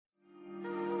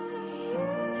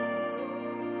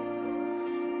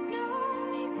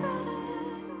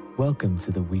Welcome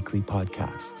to the weekly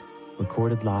podcast,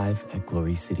 recorded live at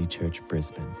Glory City Church,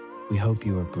 Brisbane. We hope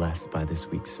you are blessed by this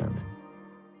week's sermon.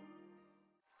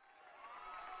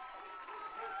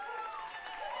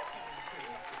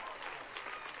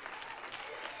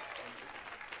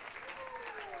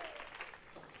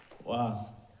 Wow.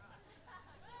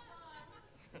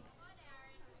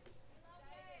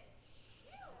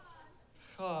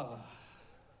 Oh,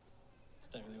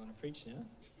 just don't really want to preach now.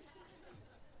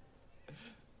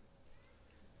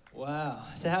 Wow.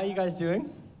 So how are you guys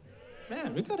doing?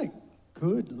 Man, we've got a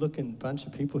good-looking bunch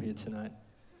of people here tonight.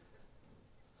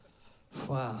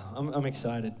 Wow, I'm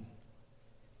excited.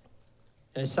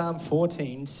 Psalm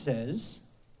 14 says,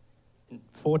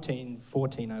 14,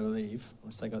 I believe,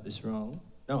 unless I got this wrong.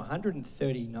 No,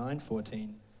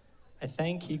 139:14. I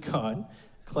thank you, God,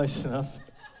 close enough,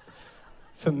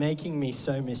 for making me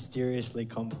so mysteriously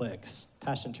complex.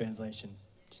 Passion Translation.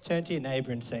 Just turn to your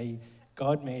neighbor and say,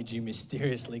 God made you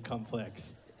mysteriously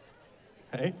complex.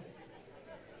 Hey?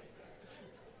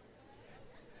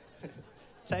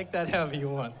 Take that however you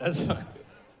want. That's fine.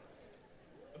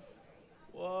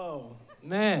 Whoa,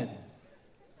 man.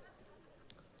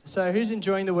 So who's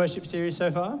enjoying the worship series so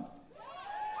far?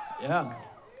 Yeah.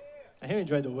 I hear you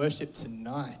enjoyed the worship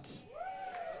tonight.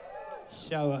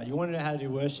 So you want to know how to do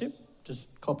worship?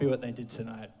 Just copy what they did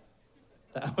tonight.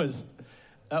 That was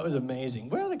amazing.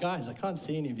 Where are the guys? I can't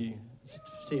see any of you.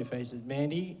 Just see your faces.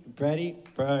 Mandy, Brady,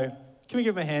 bro. Can we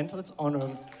give them a hand? Let's honor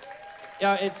them.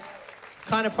 Yeah, it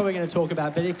kind of probably going to talk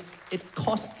about, but it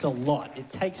costs a lot. It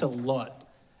takes a lot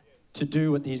to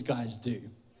do what these guys do.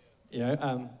 You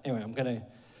know. Anyway, I'm going to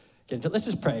get into it. Let's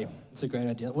just pray. It's a great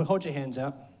idea. We'll hold your hands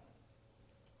out.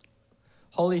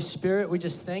 Holy Spirit, we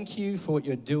just thank you for what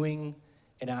you're doing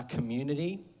in our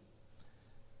community.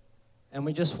 And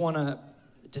we just want to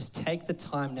just take the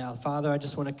time now. Father, I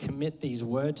just want to commit these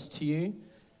words to you.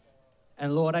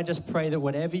 And Lord, I just pray that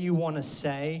whatever you want to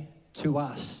say to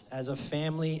us as a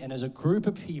family and as a group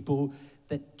of people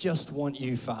that just want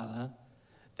you, Father,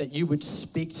 that you would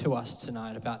speak to us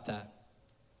tonight about that.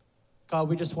 God,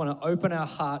 we just want to open our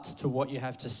hearts to what you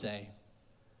have to say.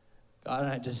 God,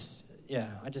 I just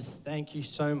thank you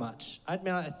so much. I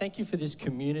thank you for this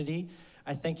community.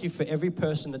 I thank you for every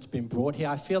person that's been brought here.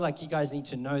 I feel like you guys need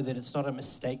to know that it's not a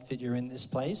mistake that you're in this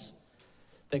place,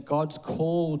 that God's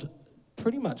called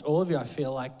pretty much all of you, I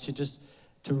feel like,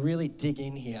 to really dig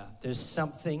in here. There's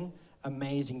something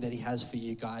amazing that he has for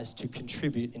you guys to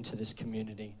contribute into this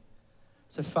community.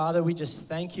 So, Father, we just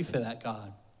thank you for that,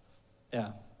 God.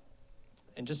 Yeah.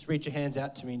 And just reach your hands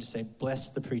out to me and just say,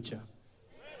 bless the preacher.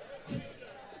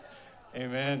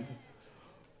 Amen.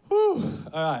 Whew.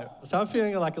 All right, so I'm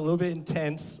feeling like a little bit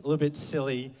intense, a little bit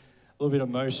silly, a little bit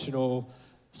emotional.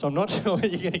 So I'm not sure what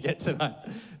you're going to get tonight.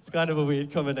 It's kind of a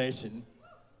weird combination.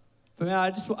 But man, I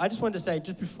just wanted to say,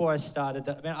 just before I started,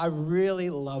 that man, I really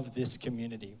love this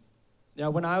community. You know,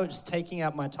 when I was taking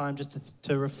out my time just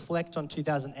to reflect on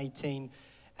 2018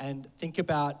 and think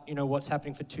about, you know, what's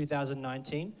happening for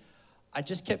 2019, I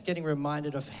just kept getting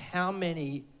reminded of how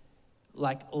many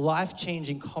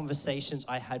life-changing conversations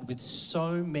I had with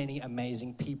so many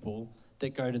amazing people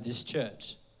that go to this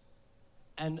church.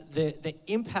 And the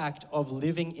impact of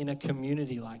living in a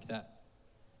community like that.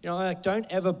 You know, don't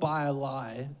ever buy a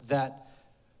lie that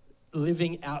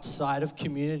living outside of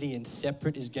community and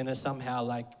separate is gonna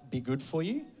somehow be good for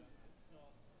you.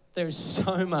 There's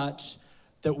so much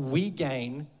that we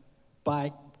gain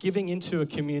by giving into a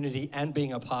community and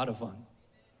being a part of one.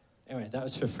 Anyway, that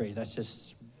was for free. That's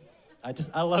just...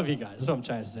 I love you guys. That's what I'm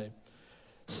trying to say.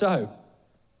 So,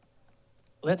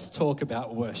 let's talk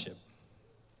about worship.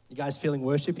 You guys feeling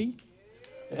worshipy?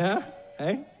 Yeah?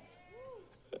 Hey?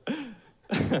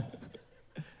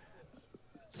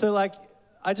 So,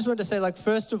 I just wanted to say,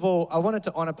 first of all, I wanted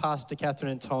to honor Pastor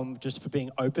Catherine and Tom just for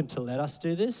being open to let us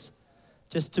do this.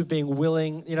 Just to being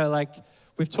willing, you know,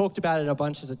 we've talked about it a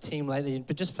bunch as a team lately,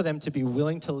 but just for them to be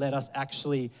willing to let us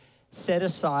actually set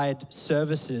aside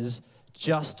services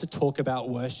just to talk about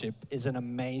worship is an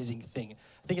amazing thing.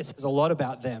 I think it says a lot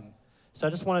about them. So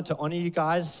I just wanted to honor you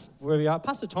guys wherever you are.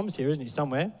 Pastor Tom's here, isn't he,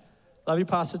 somewhere? Love you,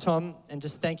 Pastor Tom, and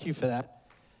just thank you for that.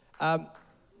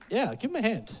 Yeah, give him a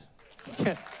hand.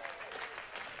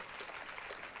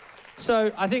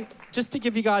 So I think just to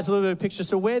give you guys a little bit of a picture,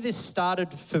 so where this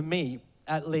started for me,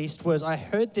 at least, was I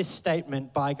heard this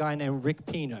statement by a guy named Rick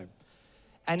Pino.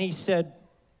 And he said,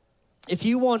 if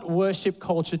you want worship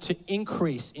culture to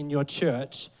increase in your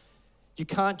church, you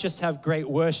can't just have great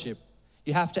worship.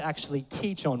 You have to actually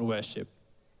teach on worship.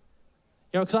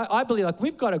 You know, because I believe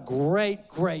we've got a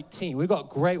great team. We've got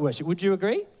great worship. Would you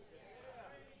agree?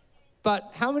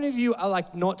 But how many of you are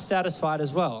not satisfied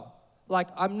as well? like,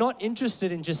 I'm not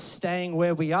interested in just staying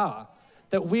where we are.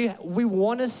 That we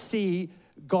want to see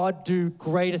God do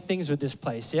greater things with this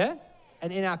place, yeah?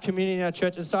 And in our community, in our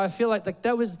church. And so I feel like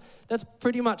that's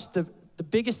pretty much the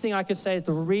biggest thing I could say is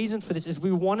the reason for this is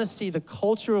we want to see the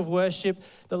culture of worship,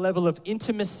 the level of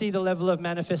intimacy, the level of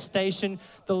manifestation,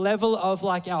 the level of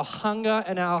like our hunger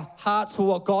and our hearts for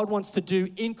what God wants to do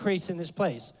increase in this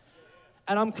place.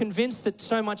 And I'm convinced that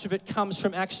so much of it comes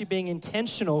from actually being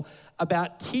intentional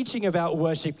about teaching about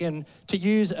worship and, to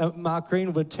use a Mark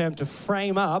Greenwood term, to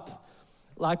frame up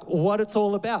like what it's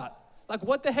all about. Like,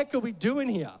 what the heck are we doing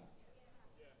here?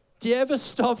 Do you ever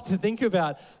stop to think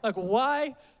about, like,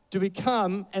 why do we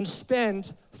come and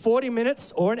spend 40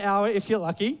 minutes or an hour, if you're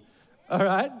lucky, all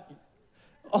right,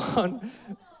 on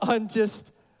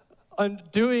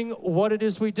doing what it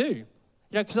is we do? You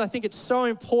know, because I think it's so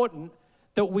important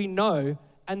that we know,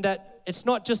 and that it's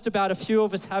not just about a few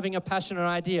of us having a passion or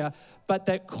idea, but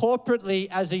that corporately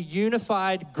as a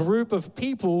unified group of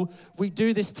people, we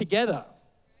do this together.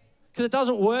 Because it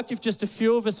doesn't work if just a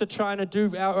few of us are trying to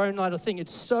do our own little thing.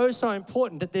 It's so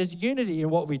important that there's unity in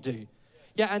what we do.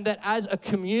 Yeah, and that as a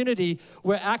community,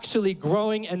 we're actually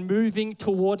growing and moving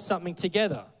towards something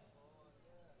together.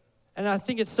 And I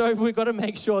think we've got to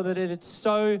make sure that it's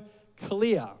so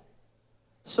clear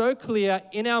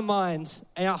in our minds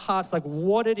and our hearts, like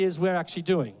what it is we're actually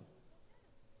doing.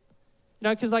 You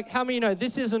know, because like how many know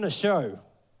this isn't a show,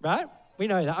 right? We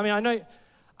know that. I mean, I know,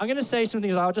 I'm going to say some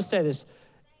things, I'll just say this.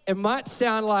 It might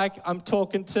sound like I'm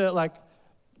talking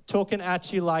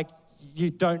at you like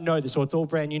you don't know this or it's all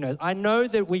brand new news. I know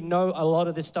that we know a lot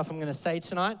of this stuff I'm going to say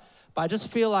tonight, but I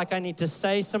just feel like I need to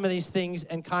say some of these things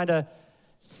and kind of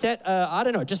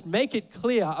just make it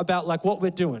clear about like what we're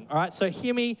doing, all right? So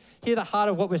hear the heart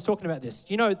of what we're talking about this.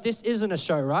 You know, this isn't a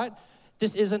show, right?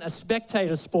 This isn't a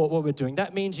spectator sport, what we're doing.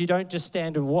 That means you don't just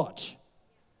stand and watch.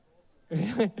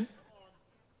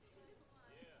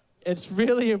 It's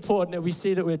really important that we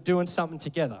see that we're doing something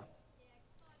together.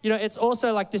 You know, it's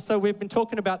also like this, so we've been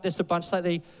talking about this a bunch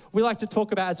lately. We like to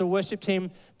talk about as a worship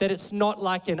team that it's not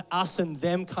like an us and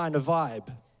them kind of vibe.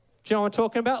 Do you know what I'm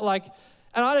talking about? Like,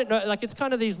 and I don't know, like it's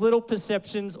kind of these little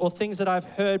perceptions or things that I've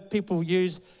heard people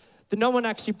use that no one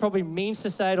actually probably means to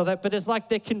say it or that, but it's like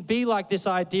there can be like this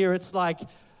idea, it's like,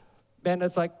 man,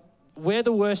 it's like we're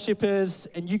the worshipers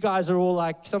and you guys are all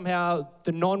like somehow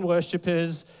the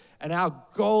non-worshipers, and our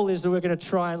goal is that we're going to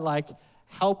try and like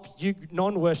help you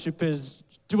non-worshipers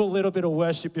do a little bit of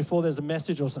worship before there's a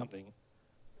message or something.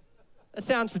 That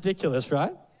sounds ridiculous,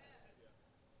 right?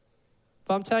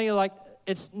 But I'm telling you, like,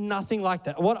 it's nothing like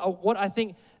that. What I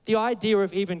think, the idea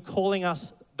of even calling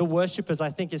us the worshipers, I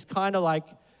think is kind of like,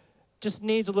 just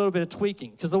needs a little bit of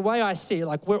tweaking. Because the way I see it,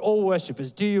 like, we're all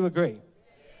worshipers. Do you agree?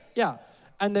 Yeah.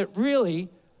 And that really,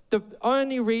 the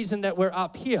only reason that we're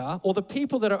up here, or the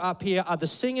people that are up here, are the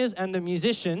singers and the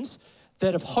musicians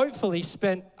that have hopefully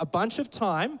spent a bunch of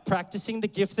time practicing the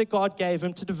gift that God gave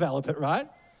them to develop it, right?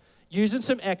 Using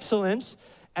some excellence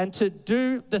and to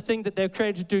do the thing that they're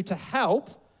created to do to help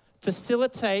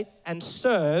facilitate and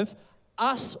serve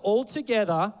us all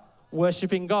together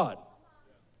worshiping God.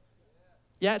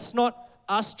 Yeah, it's not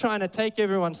us trying to take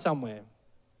everyone somewhere.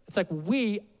 It's like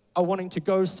we are wanting to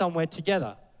go somewhere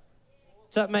together.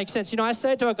 Does that make sense? You know, I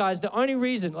say to our guys, the only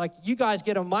reason, like, you guys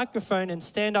get a microphone and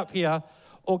stand up here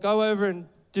or go over and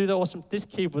do this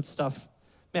keyboard stuff.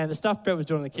 Man, the stuff Brett was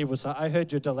doing on the keyboard stuff, I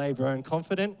heard your delay, bro, and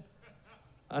confident.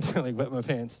 I nearly wet my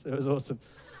pants. It was awesome.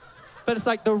 But it's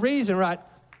like the reason, right?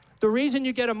 The reason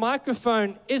you get a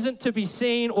microphone isn't to be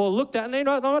seen or looked at. And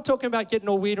I'm not talking about getting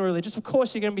all weird and religious. Of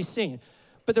course you're going to be seen.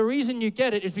 But the reason you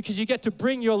get it is because you get to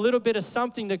bring your little bit of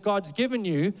something that God's given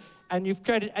you and you've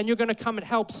created, and you're going to come and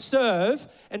help serve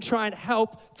and try and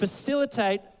help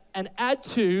facilitate and add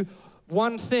to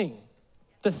one thing.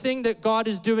 The thing that God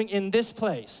is doing in this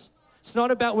place. It's not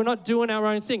about, we're not doing our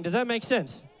own thing. Does that make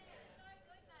sense?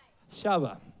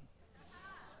 Shabba.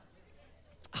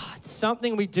 It's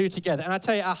something we do together. And I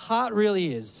tell you, our heart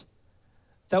really is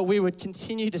that we would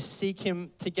continue to seek Him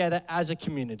together as a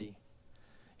community.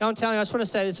 Now I'm telling you, I just want to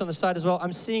say this on the side as well.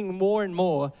 I'm seeing more and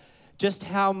more just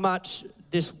how much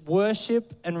this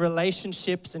worship and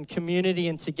relationships and community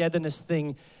and togetherness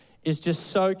thing is just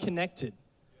so connected.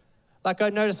 Like I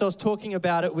noticed, I was talking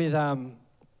about it with, I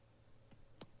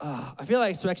feel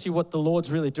like it's actually what the Lord's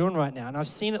really doing right now. And I've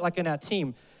seen it like in our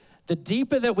team. The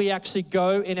deeper that we actually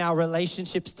go in our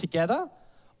relationships together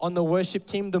on the worship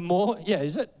team, the more,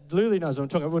 Lulu knows what I'm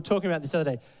talking about. We were talking about this the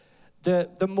other day.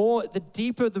 The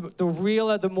deeper, the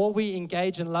realer, the more we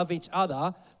engage and love each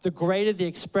other, the greater the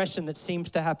expression that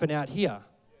seems to happen out here.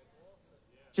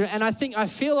 And I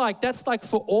feel like that's like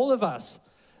for all of us.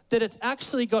 that it's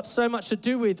actually got so much to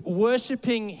do with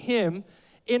worshiping Him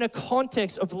in a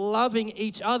context of loving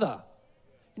each other.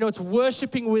 You know, it's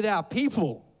worshiping with our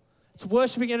people. It's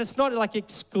worshiping, and it's not like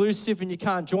exclusive and you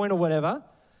can't join or whatever,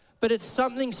 but it's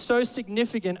something so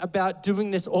significant about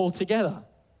doing this all together.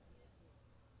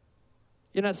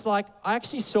 You know, it's like, I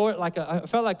actually saw it like, I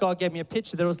felt like God gave me a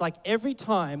picture that it was like every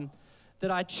time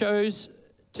that I chose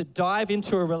to dive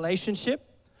into a relationship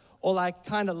or like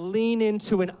kind of lean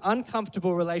into an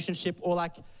uncomfortable relationship or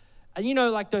like, and you know,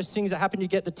 like those things that happen, you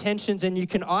get the tensions and you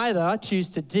can either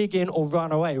choose to dig in or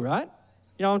run away, right?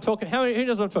 You know what I'm talking, who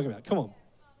knows what I'm talking about? Come on,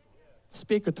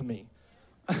 speak with me.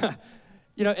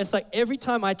 You know, it's like every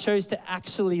time I chose to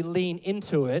actually lean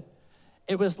into it,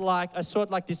 it was like, I saw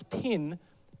it like this pin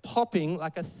popping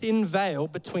like a thin veil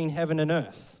between heaven and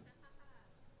earth.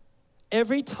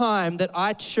 Every time that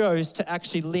I chose to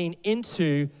actually lean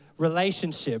into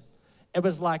relationship, it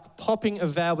was like popping a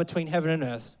veil between heaven and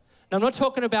earth. Now, I'm not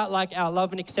talking about like our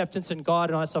love and acceptance and God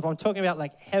and all that stuff. I'm talking about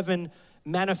like heaven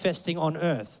manifesting on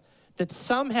earth. That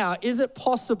somehow, is it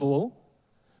possible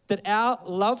that our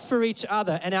love for each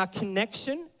other and our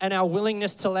connection and our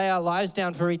willingness to lay our lives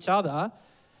down for each other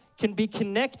can be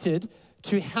connected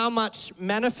to how much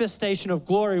manifestation of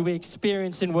glory we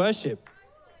experience in worship?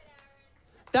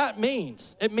 It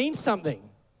means something.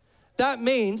 That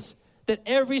means that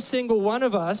every single one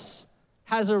of us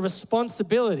has a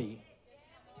responsibility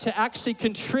to actually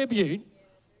contribute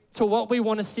to what we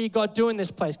want to see God do in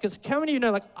this place. Because how many of you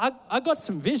know, like, I got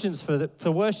some visions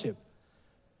for worship.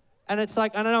 And it's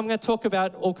like, I don't know, I'm going to talk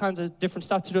about all kinds of different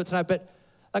stuff to do it tonight, but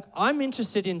like, I'm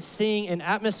interested in seeing an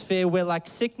atmosphere where like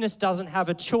sickness doesn't have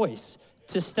a choice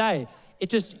to stay. It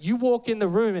just, you walk in the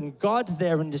room and God's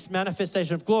there in this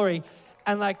manifestation of glory,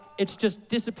 and like, it's just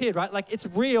disappeared, right? Like, it's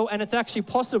real and it's actually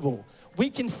possible. We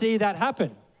can see that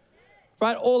happen,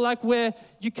 right? Or like where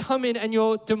you come in and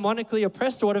you're demonically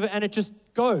oppressed or whatever, and it just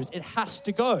goes. It has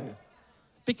to go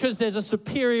because there's a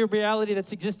superior reality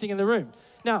that's existing in the room.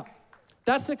 Now,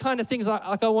 that's the kind of things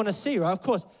like I want to see, right? Of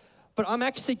course. But I'm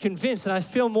actually convinced, and I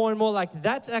feel more and more like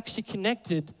that's actually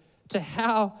connected to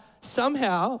how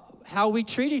we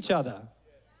treat each other,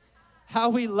 how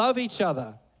we love each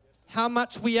other, how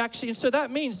much we actually, and so that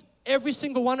means every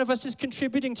single one of us is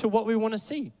contributing to what we want to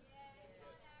see.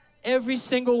 Every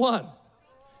single one.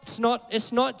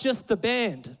 It's not just the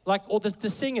band, like, or the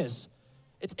singers.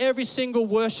 It's every single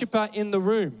worshiper in the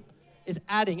room is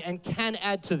adding and can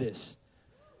add to this.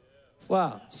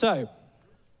 Wow. So,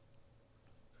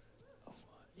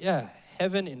 yeah,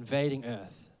 heaven invading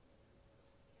earth.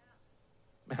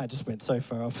 Man, I just went so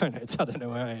far off my notes, I don't know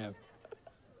where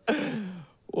I am.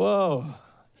 Whoa.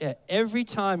 Yeah, every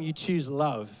time you choose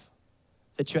love,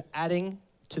 that you're adding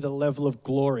to the level of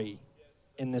glory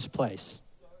in this place.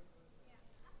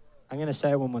 I'm going to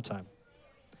say it one more time.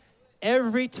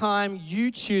 Every time you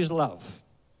choose love,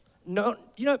 no,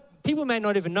 you know, people may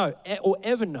not even know or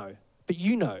ever know, but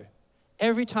you know,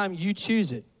 every time you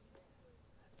choose it,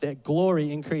 that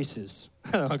glory increases.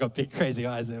 I know I got big crazy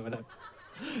eyes there.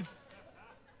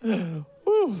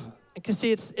 Because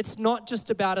see, it's not just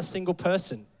about a single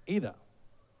person either.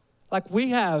 Like, we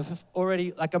have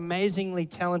already like amazingly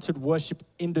talented worship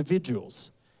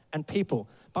individuals and people.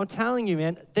 But I'm telling you,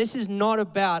 man, this is not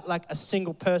about like a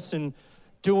single person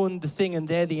doing the thing and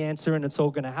they're the answer and it's all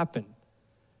going to happen.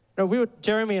 No,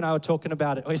 Jeremy and I were talking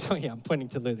about it. Oh, yeah, I'm pointing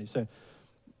to Lily. So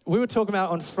we were talking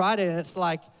about it on Friday, and it's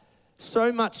like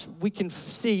so much we can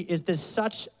see is there's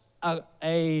such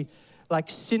a like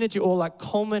synergy or like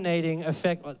culminating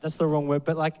effect. That's the wrong word,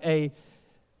 but like a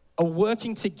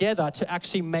working together to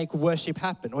actually make worship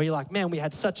happen. Or you're like, man, we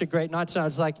had such a great night tonight.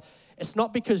 It's like, it's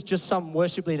not because just some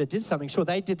worship leader did something. Sure,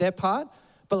 they did their part,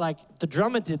 but like the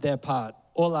drummer did their part.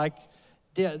 Or like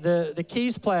the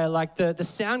keys player, like the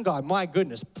sound guy. My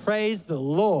goodness, praise the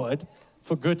Lord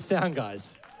for good sound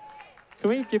guys. Can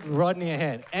we give Rodney a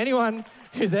hand? Anyone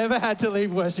who's ever had to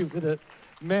leave worship with it,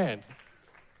 man,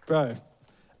 bro.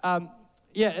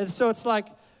 Yeah, and so it's like,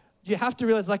 you have to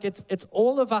realize like it's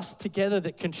all of us together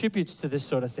that contributes to this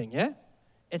sort of thing, yeah?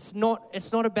 It's not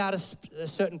about a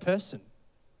certain person.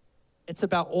 It's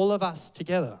about all of us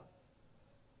together.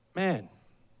 Man.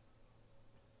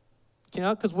 You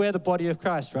know, because we're the body of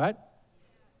Christ, right?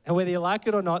 And whether you like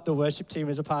it or not, the worship team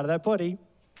is a part of that body.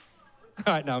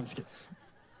 All right, no, I'm just kidding.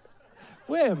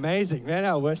 We're amazing, man,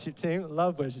 our worship team.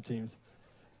 Love worship teams.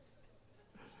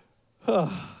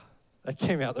 Oh, that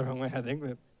came out the wrong way, I think.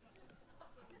 But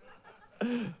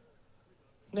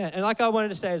yeah, and like I wanted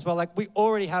to say as well, like we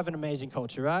already have an amazing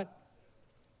culture, right?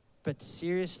 But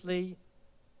seriously,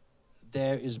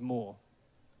 there is more.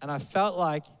 And I felt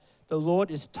like the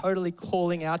Lord is totally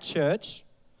calling our church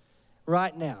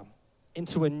right now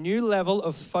into a new level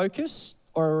of focus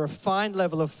or a refined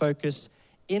level of focus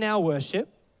in our worship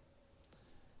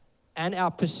and our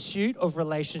pursuit of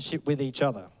relationship with each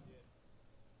other.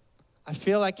 I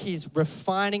feel like he's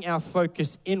refining our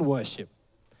focus in worship,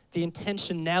 the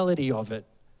intentionality of it,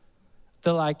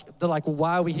 the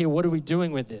why are we here? What are we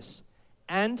doing with this?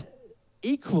 And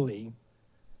equally,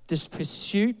 this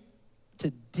pursuit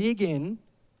to dig in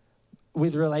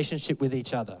with relationship with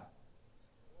each other.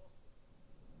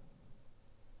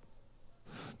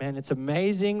 Man, it's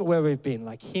amazing where we've been.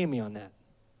 Like, hear me on that.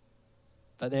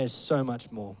 But there's so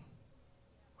much more.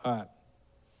 All right.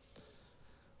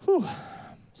 Whew.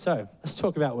 So, let's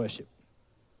talk about worship.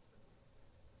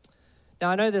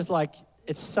 Now, I know there's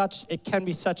it can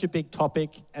be such a big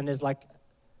topic, and there's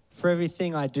for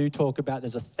everything I do talk about,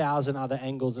 there's 1,000 other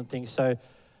angles and things. So,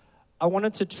 I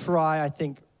wanted to try, I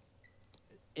think,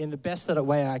 in the best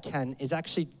way I can, is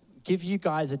actually give you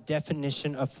guys a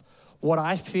definition of what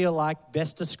I feel like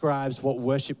best describes what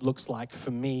worship looks like for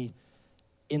me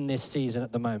in this season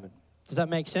at the moment. Does that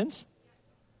make sense?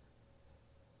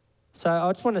 So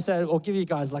I just want to say, I'll give you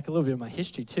guys a little bit of my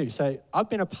history too. So I've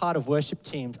been a part of worship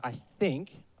teams, I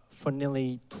think, for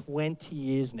nearly 20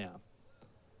 years now.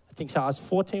 I think so. I was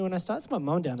 14 when I started. It's my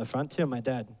mom down the front too, and my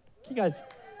dad. Can you guys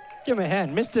give him a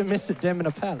hand? Mr.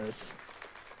 Demina Palace.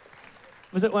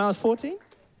 Was it when I was 14?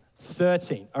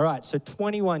 13. All right, so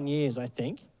 21 years, I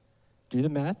think. Do the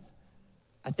math.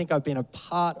 I think I've been a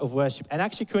part of worship. And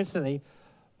actually, coincidentally,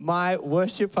 my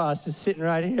worship pastor is sitting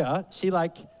right here. She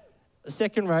the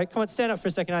second row. Come on, stand up for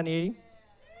a second, Auntie Edie.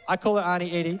 I call her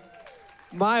Auntie Edie.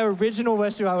 My original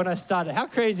worship when I started. How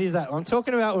crazy is that? I'm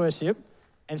talking about worship,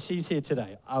 and she's here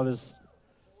today.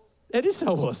 It is so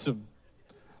awesome.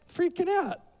 Freaking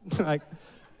out.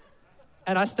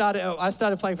 And I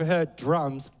started playing for her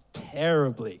drums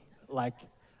terribly,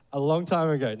 a long time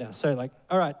ago now. So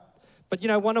all right. But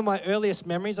one of my earliest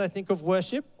memories, I think, of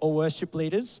worship or worship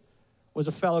leaders was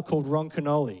a fellow called Ron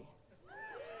Canoli.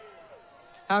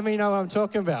 How many know what I'm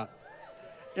talking about?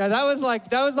 That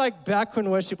was back when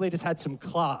worship leaders had some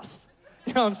class.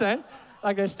 You know what I'm saying?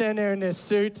 They stand there in their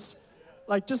suits,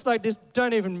 just this,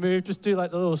 don't even move, just do the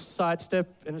little side step,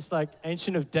 and it's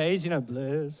Ancient of Days,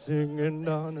 blessing and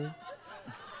honor.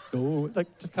 Oh,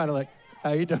 just kind of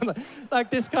how you doing?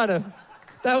 This kind of,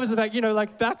 that was about,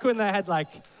 back when they had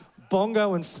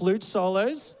bongo and flute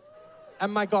solos,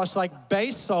 and my gosh,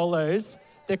 bass solos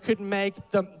that could make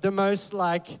the most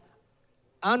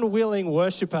unwilling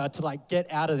worshiper to get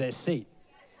out of their seat.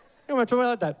 You know what I'm talking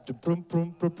about? That.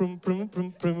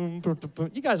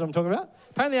 You guys know what I'm talking about?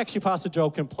 Apparently, actually, Pastor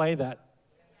Joel can play that.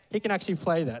 He can actually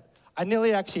play that. I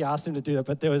nearly actually asked him to do that,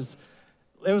 but it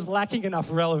was lacking enough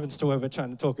relevance to what we're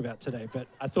trying to talk about today, but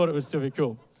I thought it would still be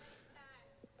cool.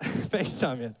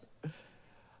 FaceTime, yeah.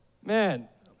 Man.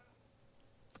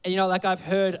 And I've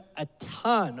heard a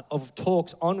ton of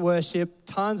talks on worship,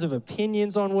 tons of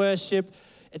opinions on worship.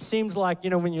 It seems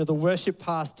when you're the worship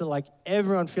pastor,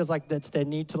 everyone feels that's their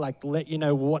need to let you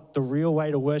know what the real way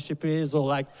to worship is,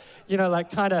 or I've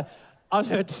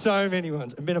heard so many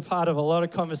ones and been a part of a lot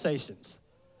of conversations.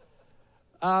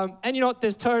 And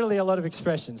there's totally a lot of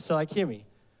expressions, so hear me.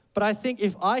 But I think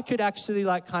if I could actually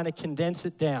condense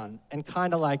it down and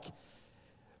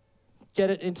get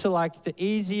it into the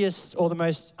easiest or the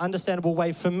most understandable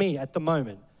way for me at the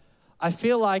moment, I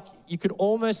feel you could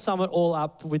almost sum it all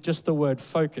up with just the word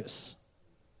focus.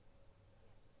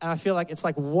 And I feel it's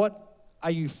what are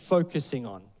you focusing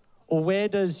on? Or where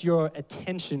does your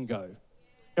attention go?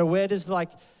 Where does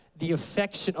the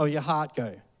affection of your heart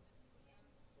go?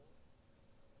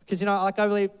 Because, I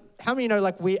believe, how many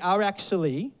know, we are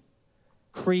actually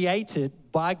created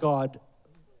by God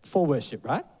for worship,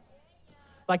 right?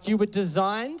 You were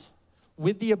designed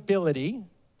with the ability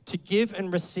to give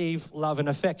and receive love and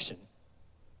affection.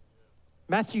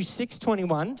 Matthew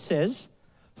 6:21 says,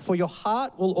 "For your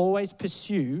heart will always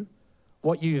pursue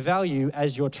what you value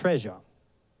as your treasure." All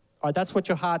right, that's what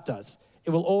your heart does.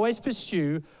 It will always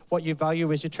pursue what you value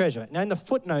as your treasure. Now, in the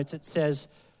footnotes, it says,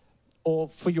 or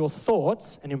for your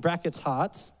thoughts, and in brackets,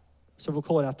 hearts, so we'll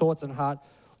call it our thoughts and heart,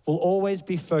 will always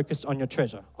be focused on your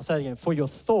treasure. I'll say it again. For your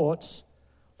thoughts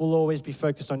will always be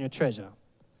focused on your treasure.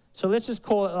 So let's just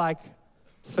call it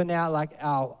for now,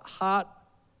 our heart,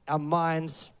 our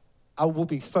minds, will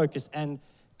be focused. And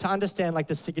to understand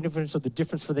the significance of the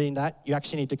difference between that, you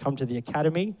actually need to come to the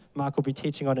academy. Mark will be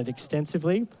teaching on it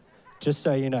extensively, just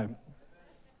so you know.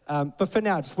 But for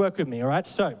now, just work with me, all right?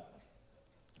 So,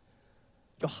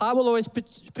 your heart will always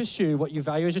pursue what you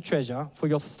value as your treasure, for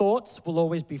your thoughts will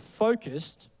always be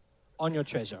focused on your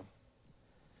treasure.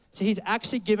 So he's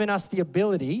actually given us the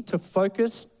ability to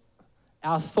focus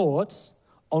our thoughts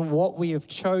on what we have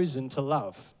chosen to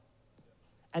love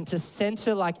and to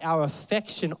center like our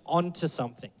affection onto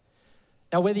something.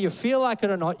 Now, whether you feel like it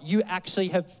or not, you actually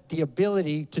have the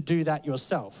ability to do that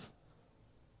yourself.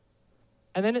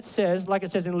 And then it says, like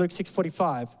it says in Luke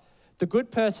 6:45, the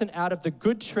good person out of the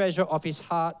good treasure of his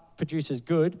heart produces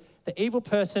good. The evil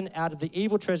person out of the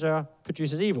evil treasure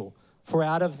produces evil. For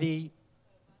out of the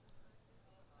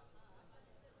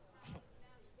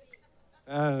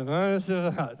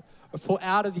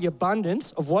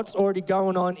abundance of what's already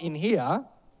going on in here,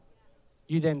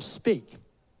 you then speak.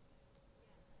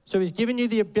 So he's given you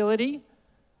the ability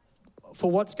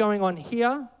for what's going on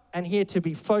here and here to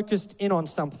be focused in on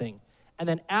something. And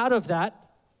then out of that,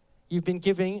 you've been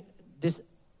given this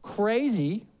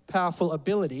crazy, powerful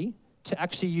ability to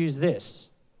actually use this,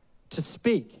 to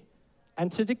speak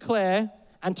and to declare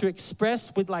and to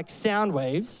express with like sound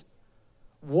waves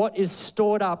what is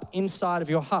stored up inside of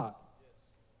your heart.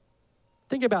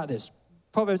 Think about this.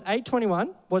 Proverbs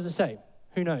 8:21, what does it say?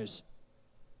 Who knows?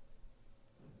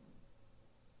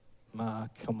 Mark,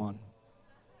 come on.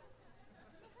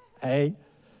 Hey.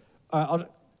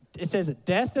 It says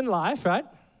death and life, right?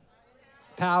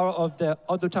 Power of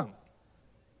the tongue.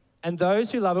 And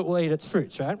those who love it will eat its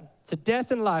fruits, right? So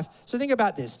death and life. So think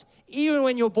about this. Even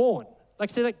when you're born, like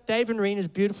say like Dave and Rena's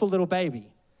beautiful little baby,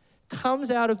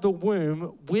 comes out of the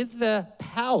womb with the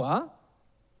power,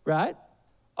 right,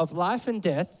 of life and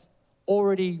death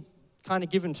already kind of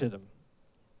given to them.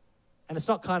 And it's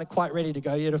not kind of quite ready to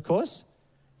go yet, of course.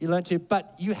 You learn to,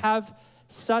 but you have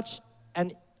such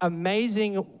an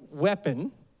amazing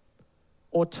weapon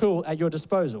or tool at your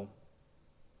disposal.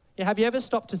 Yeah, have you ever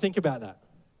stopped to think about that?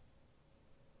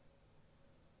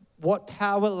 What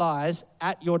power lies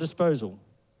at your disposal?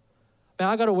 Now,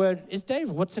 I got a word. Is Dave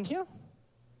Watson here?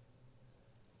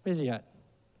 Where's he at?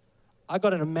 I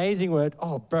got an amazing word.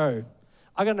 Oh, bro.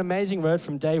 I got an amazing word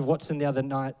from Dave Watson the other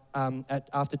night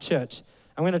after church.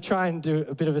 I'm going to try and do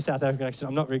a bit of a South African accent.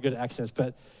 I'm not very good at accents,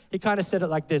 but he kind of said it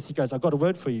like this. He goes, I've got a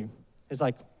word for you. It's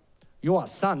like, you're a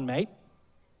son, mate.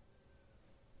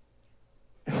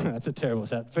 That's a terrible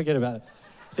sound. Forget about it.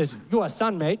 He says, you're a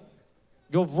son, mate.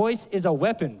 Your voice is a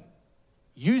weapon.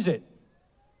 Use it.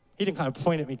 He didn't kind of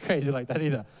point at me crazy like that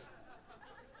either.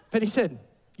 But he said,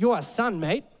 you're a son,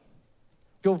 mate.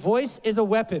 Your voice is a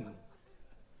weapon.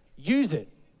 Use it.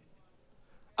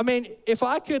 I mean, if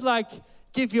I could like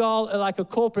give you all like a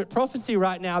corporate prophecy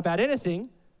right now about anything,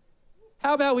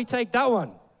 how about we take that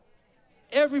one?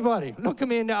 Everybody, look at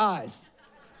me in the eyes.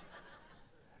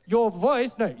 Your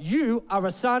voice, no, you are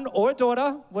a son or a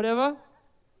daughter, whatever.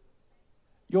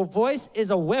 Your voice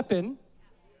is a weapon.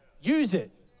 Use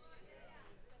it.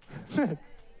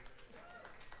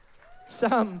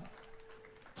 Psalm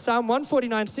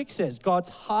 149:6 says, God's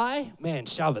high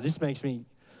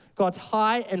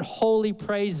and holy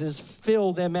praises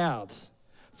fill their mouths,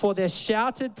 for their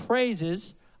shouted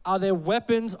praises are their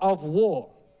weapons of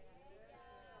war.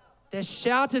 Their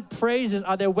shouted praises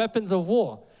are their weapons of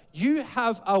war. You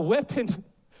have a weapon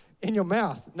in your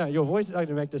mouth. No, your voice is not going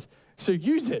to make this. So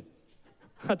use it.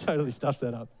 I totally stuffed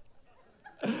that up.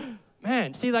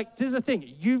 Man, see, like, this is the thing.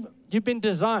 You've been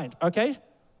designed, okay,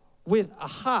 with a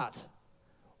heart,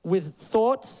 with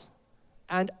thoughts,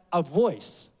 and a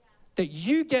voice that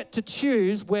you get to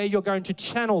choose where you're going to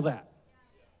channel that.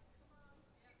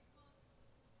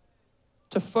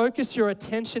 To focus your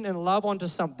attention and love onto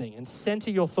something and center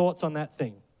your thoughts on that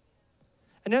thing.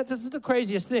 And this is the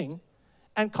craziest thing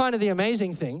and kind of the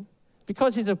amazing thing.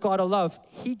 Because he's a God of love,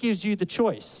 he gives you the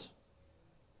choice.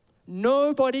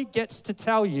 Nobody gets to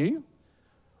tell you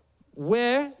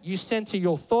where you center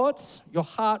your thoughts, your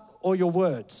heart, or your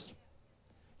words.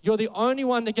 You're the only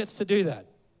one that gets to do that.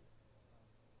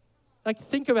 Like,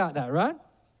 think about that, right?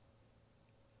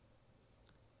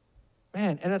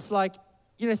 Man, and it's like,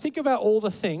 think about all the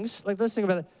things, like let's think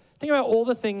about it. Think about all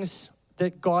the things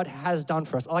that God has done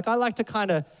for us. Like, I like to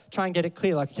kind of try and get it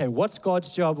clear, like, okay, what's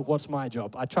God's job, what's my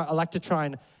job? I like to try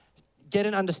and get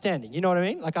an understanding, you know what I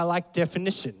mean? Like, I like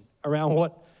definition around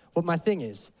what my thing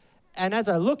is. And as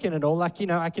I look in it all, like,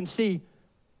 I can see,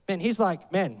 man, he's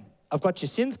like, man, I've got your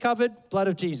sins covered, blood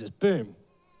of Jesus, boom.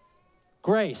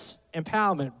 Grace,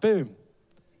 empowerment, boom.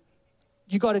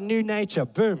 You got a new nature,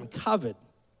 boom, covered.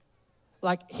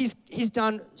 Like, he's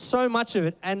done so much of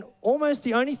it, and almost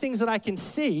the only things that I can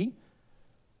see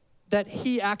that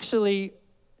he actually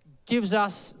gives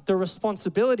us the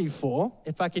responsibility for,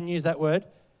 if I can use that word,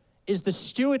 is the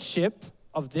stewardship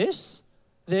of this,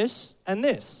 and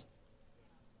this.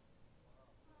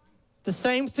 The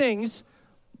same things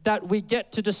that we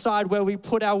get to decide where we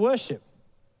put our worship.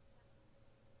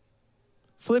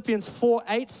 Philippians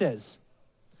 4:8 says,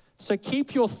 So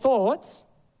keep your thoughts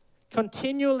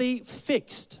continually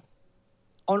fixed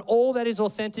on all that is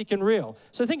authentic and real.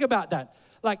 So think about that.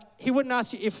 Like, he wouldn't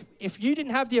ask you, if you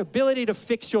didn't have the ability to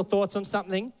fix your thoughts on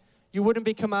something, you wouldn't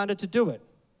be commanded to do it.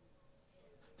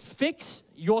 Fix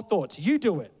your thoughts. You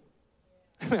do it.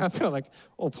 I feel like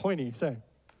all pointy, so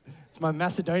it's my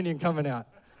Macedonian coming out.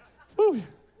 Woo.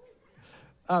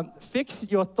 Fix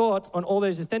your thoughts on all that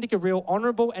is authentic and real,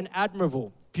 honorable and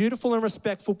admirable, beautiful and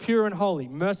respectful, pure and holy,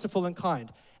 merciful and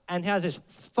kind. And how's this?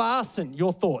 Fasten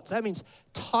your thoughts. That means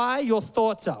tie your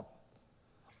thoughts up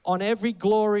on every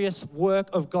glorious work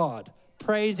of God,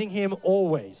 praising him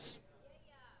always.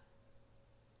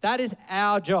 That is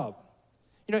our job.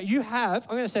 You know, I'm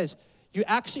going to say this, you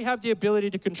actually have the ability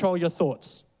to control your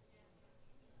thoughts.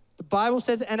 The Bible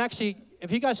says, and actually,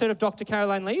 have you guys heard of Dr.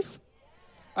 Caroline Leaf?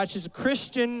 Right, she's a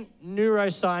Christian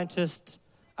neuroscientist,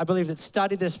 I believe, that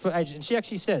studied this for ages. And she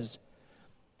actually says,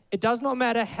 it does not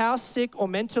matter how sick or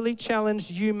mentally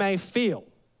challenged you may feel.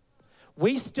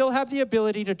 We still have the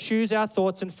ability to choose our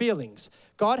thoughts and feelings.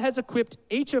 God has equipped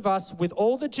each of us with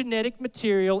all the genetic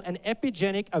material and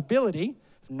epigenetic ability,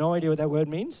 no idea what that word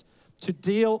means, to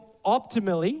deal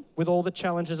optimally with all the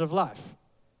challenges of life.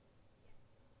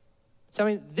 So,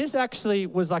 I mean, this actually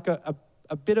was like a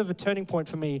bit of a turning point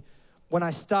for me when I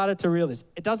started to realize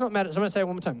it does not matter. So I'm going to say it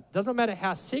one more time. It does not matter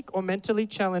how sick or mentally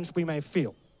challenged we may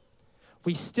feel.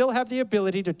 We still have the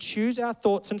ability to choose our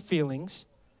thoughts and feelings.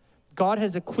 God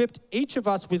has equipped each of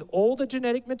us with all the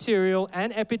genetic material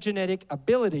and epigenetic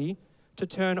ability to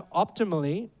deal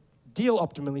optimally,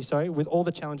 with all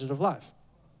the challenges of life.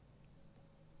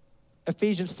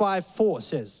 Ephesians 5:4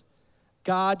 says,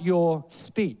 guard your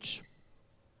speech.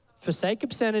 Forsake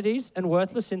obscenities and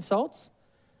worthless insults.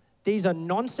 These are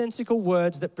nonsensical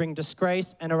words that bring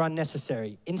disgrace and are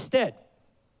unnecessary. Instead,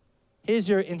 here's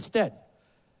your instead.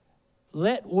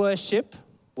 Let worship,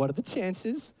 what are the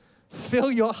chances,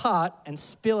 fill your heart and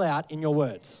spill out in your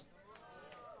words.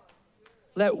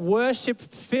 Let worship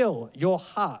fill your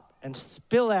heart and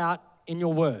spill out in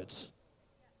your words.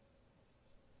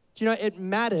 Do you know, it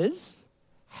matters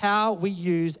how we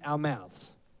use our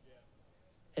mouths.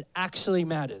 It actually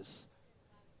matters.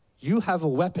 You have a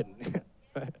weapon.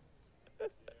 Right?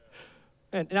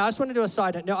 And I just want to do a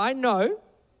side note. Now, I know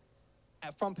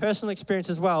from personal experience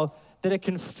as well that it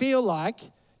can feel like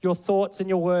your thoughts and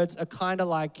your words are kind of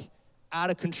like out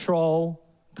of control,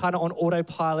 kind of on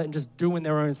autopilot and just doing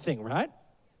their own thing, right?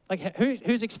 Like,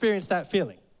 who's experienced that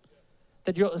feeling?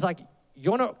 That it's like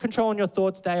you're not controlling your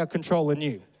thoughts, they are controlling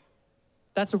you.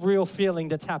 That's a real feeling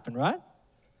that's happened, right?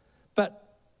 But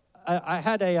I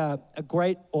had a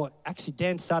great, or actually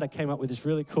Dan Sutter came up with this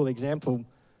really cool example.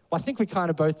 Well, I think we kind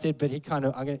of both did, but he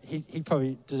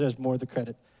probably deserves more of the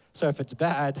credit. So if it's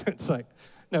bad, it's like,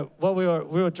 no. Well, we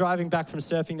were driving back from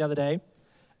surfing the other day,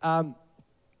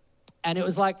 and it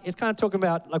was like, he's kind of talking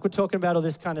about, like we're talking about all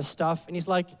this kind of stuff, and he's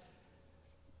like,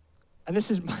 and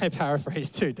this is my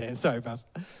paraphrase too, Dan, sorry, bruv.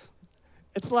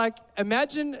 It's like,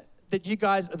 imagine that you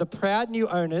guys are the proud new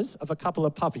owners of a couple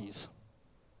of puppies,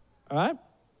 all right?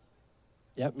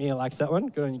 Yep, Mia likes that one.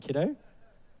 Good on you, kiddo.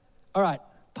 All right,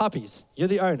 puppies, you're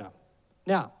the owner.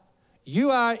 Now,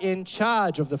 you are in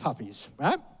charge of the puppies,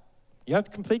 right? You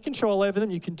have complete control over them.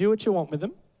 You can do what you want with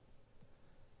them.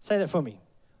 Say that for me.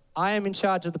 I am in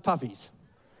charge of the puppies.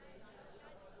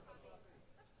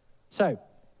 So,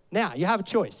 now you have a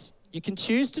choice. You can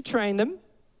choose to train them,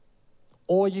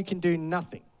 or you can do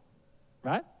nothing,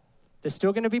 right? They're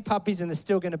still going to be puppies, and they're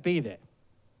still going to be there.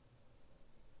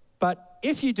 But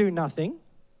if you do nothing,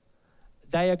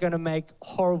 they are going to make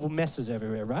horrible messes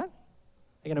everywhere, right?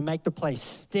 They're going to make the place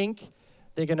stink.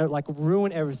 They're going to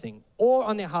ruin everything. Or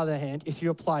on the other hand, if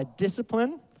you apply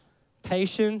discipline,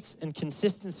 patience, and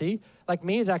consistency, like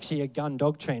me is actually a gun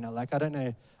dog trainer. I don't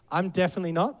know, I'm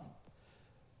definitely not.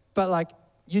 But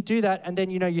you do that, and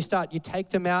then, you take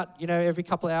them out, every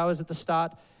couple of hours at the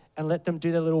start and let them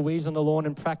do their little wees on the lawn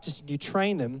and practice. You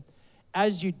train them.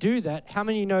 As you do that, how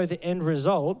many know the end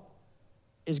result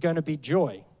is going to be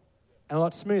joy and a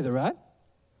lot smoother, right?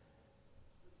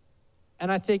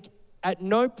 And I think at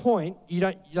no point,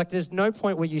 there's no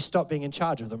point where you stop being in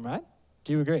charge of them, right?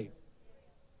 Do you agree?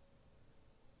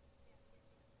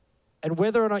 And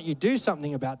whether or not you do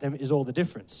something about them is all the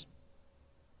difference.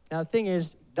 Now, the thing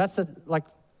is,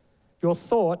 your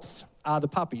thoughts are the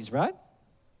puppies, right?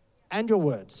 And your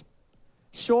words.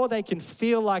 Sure, they can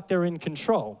feel like they're in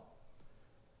control,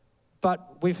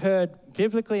 but we've heard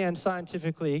biblically and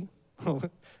scientifically,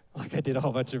 I did a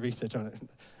whole bunch of research on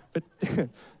it,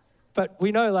 but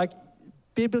we know,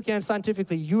 biblically and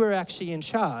scientifically, you are actually in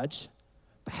charge,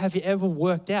 but have you ever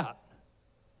worked out?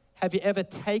 Have you ever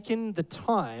taken the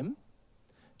time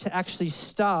to actually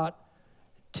start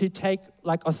to take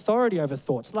like authority over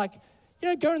thoughts. Like,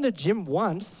 going to the gym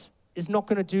once is not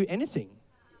going to do anything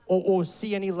or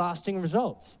see any lasting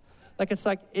results. Like, it's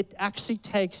like it actually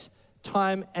takes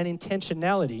time and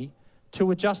intentionality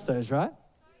to adjust those, right?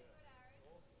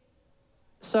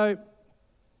 So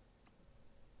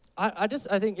I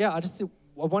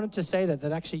wanted to say that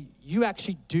actually you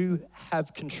actually do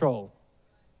have control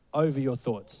over your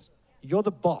thoughts. You're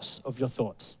the boss of your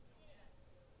thoughts.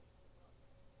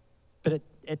 But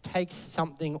it takes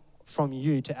something from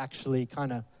you to actually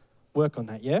kind of work on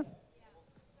that, yeah?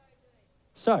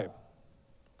 So,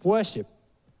 worship.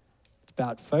 It's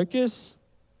about focus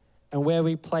and where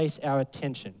we place our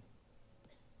attention.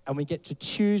 And we get to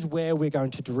choose where we're going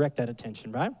to direct that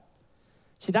attention, right?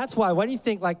 See, that's why, what do you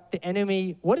think, like the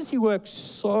enemy, what does he work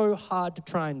so hard to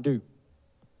try and do?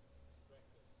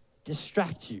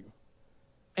 Distract you.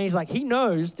 And he's like, he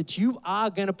knows that you are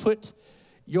going to put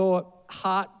your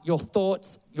heart, your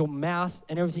thoughts, your mouth,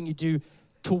 and everything you do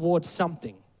towards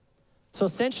something. So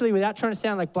essentially, without trying to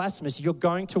sound like blasphemous, you're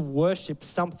going to worship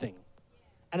something.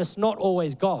 And it's not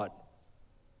always God.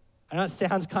 I know it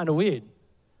sounds kind of weird,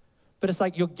 but it's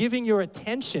like you're giving your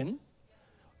attention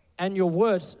and your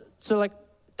words. So like,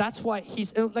 that's why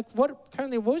he's, like, what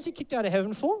was he kicked out of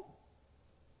heaven for?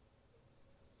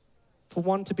 For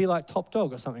wanting to be like top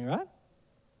dog or something, right?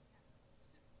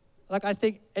 Like, I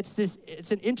think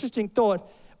it's an interesting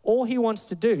thought. All he wants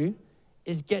to do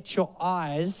is get your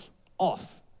eyes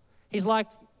off. He's like,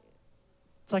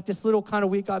 it's like this little kind of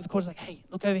weird guy of course, like, hey,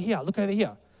 look over here, look over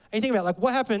here. And you think about, like,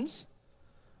 what happens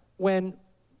when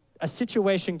a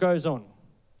situation goes on?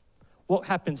 What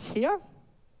happens here?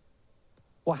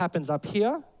 What happens up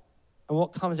here? And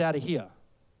what comes out of here?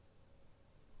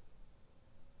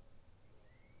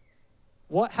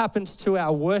 What happens to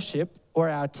our worship or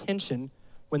our attention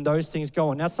when those things go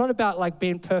on? Now, it's not about like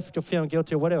being perfect or feeling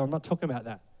guilty or whatever. I'm not talking about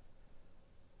that.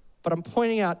 But I'm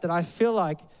pointing out that I feel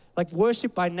like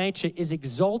worship by nature is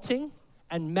exalting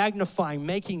and magnifying,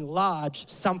 making large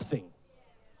something.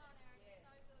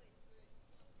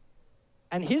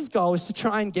 And his goal is to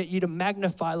try and get you to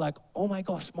magnify, like, oh my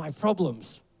gosh, my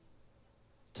problems.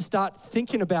 To start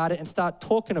thinking about it and start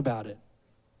talking about it.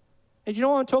 And you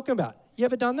know what I'm talking about? You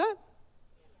ever done that?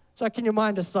 It's like in your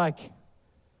mind, it's like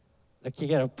you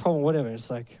get a problem, whatever. It's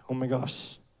like, oh my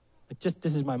gosh. Like, just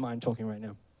this is my mind talking right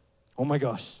now. Oh my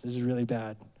gosh, this is really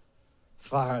bad.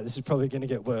 Far out, this is probably going to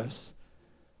get worse.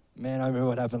 Man, I remember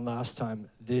what happened last time.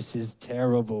 This is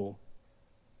terrible.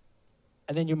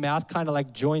 And then your mouth kind of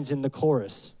like joins in the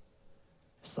chorus.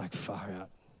 It's like, far out.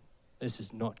 This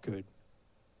is not good.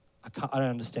 I don't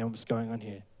understand what's going on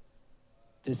here.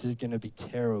 This is going to be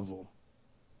terrible.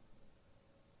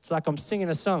 It's like I'm singing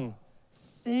a song.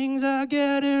 Things are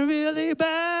getting really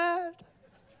bad.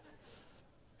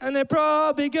 And they're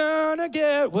probably going to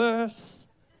get worse.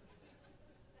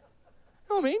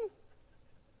 You know what I mean?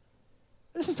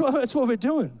 That's what we're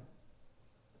doing.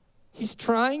 He's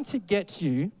trying to get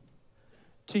you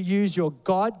to use your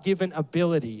God-given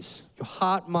abilities, your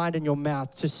heart, mind, and your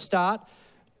mouth, to start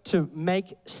to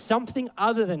make something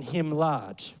other than him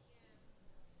large.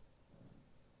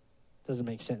 Doesn't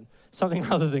make sense. Something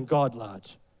other than God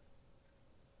large.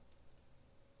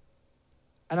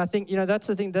 And I think, that's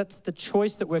the thing, that's the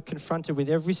choice that we're confronted with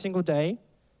every single day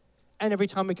and every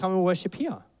time we come and worship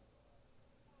here.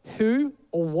 Who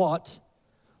or what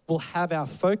will have our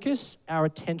focus, our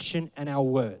attention, and our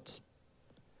words?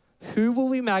 Who will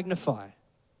we magnify?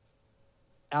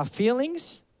 Our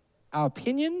feelings, our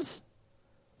opinions,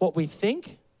 what we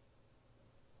think?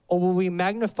 Or will we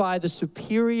magnify the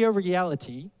superior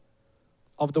reality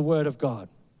of the Word of God?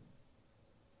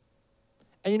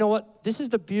 And you know what? This is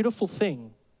the beautiful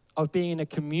thing of being in a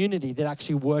community that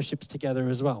actually worships together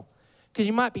as well. Because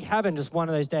you might be having just one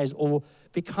of those days or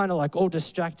be kind of like all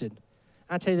distracted. And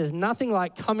I tell you, there's nothing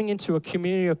like coming into a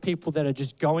community of people that are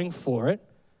just going for it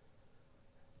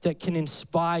that can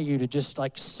inspire you to just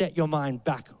like set your mind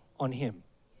back on him.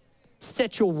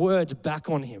 Set your words back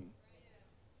on him.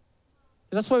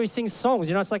 And that's why we sing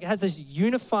songs. It's like it has this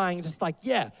unifying, just like,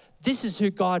 yeah, this is who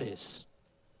God is.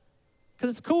 Because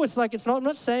it's cool. It's like, I'm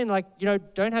not saying like,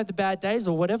 don't have the bad days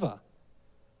or whatever.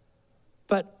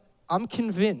 But I'm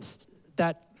convinced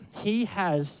that he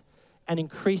has an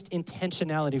increased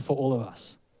intentionality for all of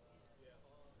us.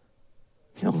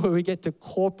 Where we get to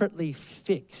corporately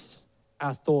fix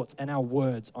our thoughts and our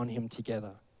words on him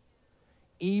together.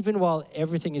 Even while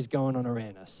everything is going on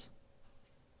around us.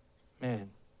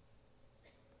 Man.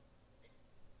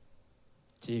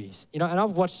 Jeez. And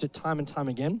I've watched it time and time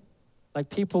again. Like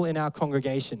people in our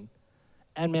congregation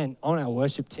and, man, on our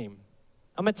worship team.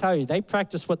 I'm going to tell you, they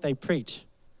practice what they preach.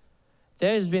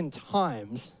 there's been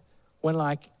times when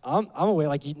like, I'm aware,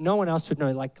 like no one else would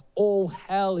know, like all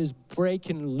hell is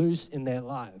breaking loose in their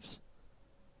lives.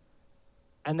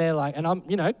 And they're like, and I'm,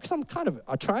 because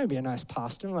I try and be a nice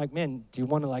pastor. I'm like, man, do you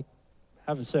want to like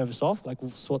have a service off? Like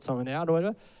we'll sort something out or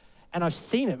whatever. And I've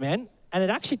seen it, man. And it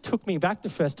actually took me back the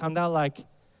first time. They were like,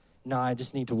 no, I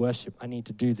just need to worship. I need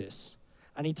to do this.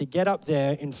 I need to get up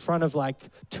there in front of like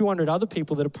 200 other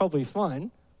people that are probably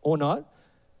fine or not.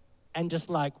 And just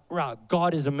like, wow,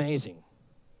 God is amazing.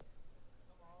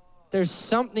 There's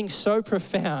something so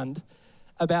profound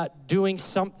about doing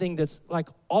something that's like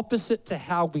opposite to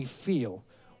how we feel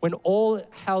when all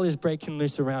hell is breaking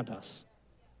loose around us.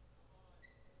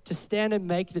 To stand and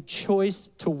make the choice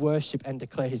to worship and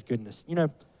declare his goodness.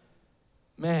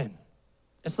 Man,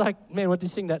 it's like, man, what do you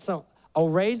sing that song? I'll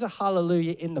raise a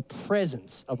hallelujah in the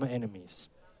presence of my enemies.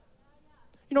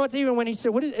 You know, it's even when he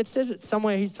said, it says it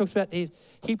somewhere, he talks about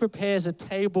he prepares a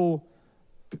table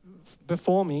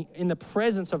before me in the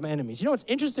presence of my enemies. You know what's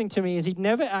interesting to me is he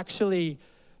never actually,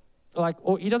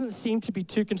 or he doesn't seem to be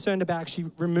too concerned about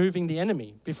actually removing the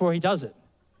enemy before he does it.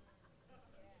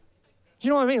 Do you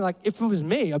know what I mean? Like, if it was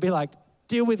me, I'd be like,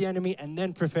 deal with the enemy and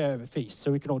then prepare a feast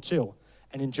so we can all chill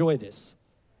and enjoy this.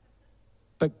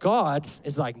 But God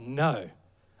is like, no,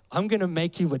 I'm going to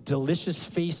make you a delicious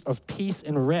feast of peace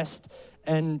and rest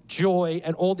and joy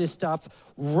and all this stuff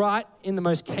right in the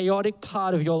most chaotic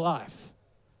part of your life.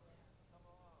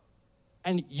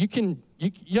 And you can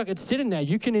sit in there.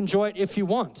 You can enjoy it if you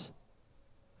want.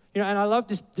 And I love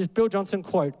this Bill Johnson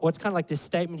quote, or it's kind of like this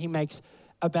statement he makes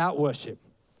about worship.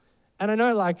 And I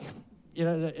know,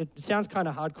 it sounds kind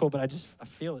of hardcore, but I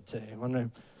feel it to him. I don't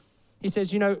know. He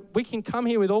says, we can come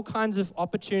here with all kinds of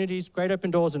opportunities, great open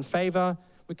doors and favor.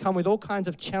 We come with all kinds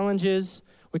of challenges.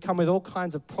 We come with all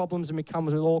kinds of problems, and we come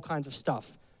with all kinds of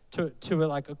stuff to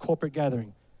a corporate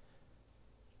gathering.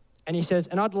 And he says,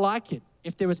 and I'd like it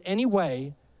if there was any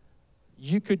way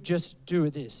you could just do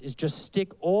this, is just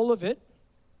stick all of it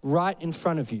right in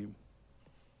front of you.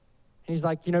 And he's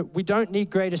like, we don't need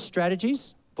greater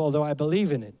strategies, although I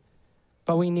believe in it,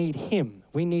 but we need him.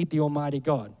 We need the Almighty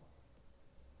God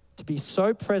to be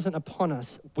so present upon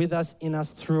us, with us, in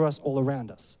us, through us, all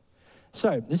around us.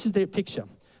 So this is the picture.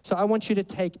 So I want you to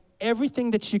take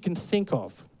everything that you can think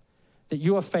of that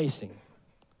you are facing,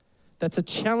 that's a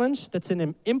challenge, that's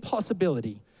an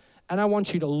impossibility, and I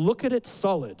want you to look at it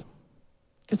solid.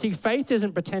 Because see, faith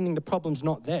isn't pretending the problem's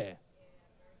not there.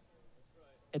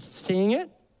 It's seeing it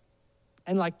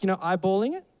and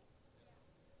eyeballing it.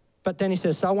 But then he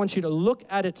says, so I want you to look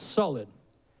at it solid.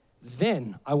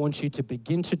 Then I want you to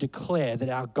begin to declare that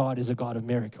our God is a God of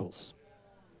miracles.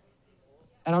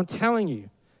 And I'm telling you,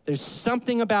 there's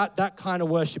something about that kind of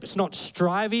worship. It's not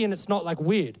strivey and it's not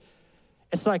weird.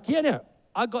 It's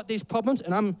I got these problems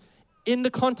and I'm in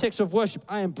the context of worship.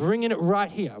 I am bringing it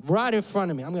right here, right in front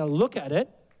of me. I'm going to look at it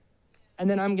and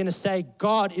then I'm going to say,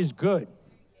 God is good.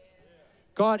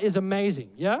 God is amazing.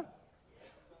 Yeah?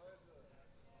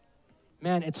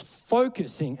 Man, it's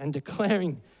focusing and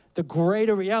declaring the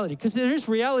greater reality. Because there is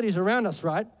realities around us,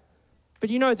 right? But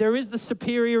there is the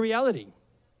superior reality.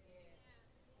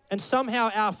 And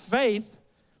somehow our faith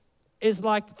is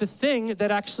like the thing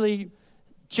that actually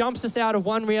jumps us out of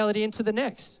one reality into the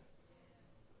next.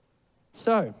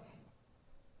 So,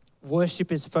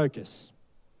 worship is focus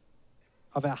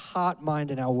of our heart,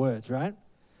 mind, and our words, right?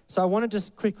 So I want to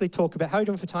just quickly talk about, how are you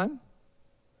doing for time?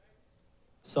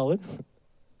 Solid.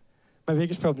 My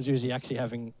biggest problem is usually actually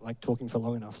talking for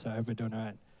long enough, so I hope we're doing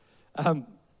all right.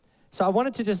 So I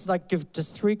wanted to just give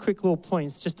just 3 quick little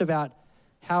points just about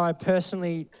how I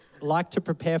personally like to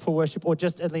prepare for worship, or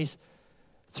just at least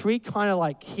 3 kind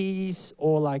of keys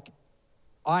or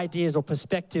ideas or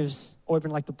perspectives, or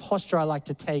even the posture I like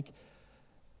to take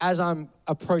as I'm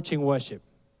approaching worship.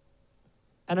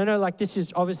 And I know this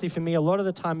is obviously for me, a lot of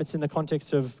the time it's in the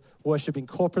context of worshiping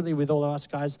corporately with all of us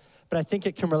guys, but I think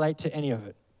it can relate to any of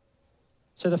it.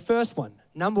 So the first one,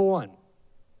 number 1,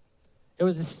 it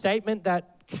was a statement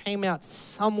that came out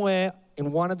somewhere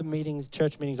in one of the meetings,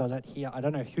 church meetings I was at here. I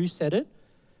don't know who said it,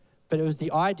 but it was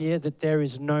the idea that there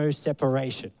is no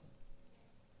separation.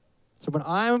 So when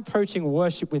I'm approaching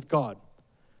worship with God,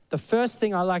 the first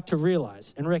thing I like to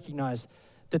realize and recognize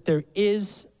that there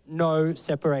is no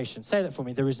separation. Say that for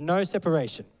me. There is no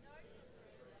separation.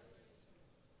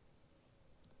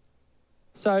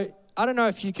 So I don't know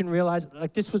if you can realize,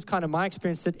 this was kind of my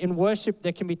experience, that in worship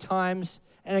there can be times,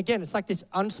 and again, it's this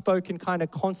unspoken kind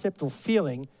of concept or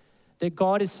feeling that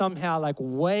God is somehow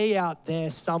way out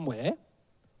there somewhere,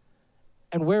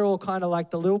 and we're all kind of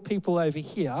the little people over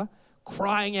here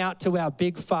crying out to our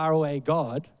big faraway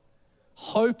God,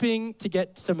 hoping to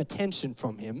get some attention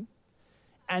from him.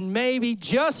 And maybe,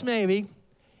 just maybe,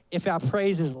 if our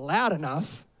praise is loud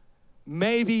enough,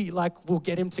 maybe like we'll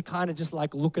get him to kind of just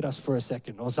like look at us for a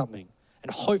second or something.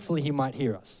 And hopefully he might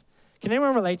hear us. Can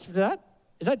anyone relate to that?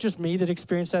 Is that just me that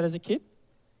experienced that as a kid?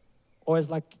 Or as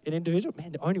like an individual?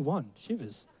 Man, the only one.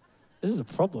 Shivers. This is a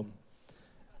problem.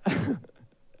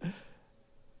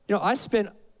 I spent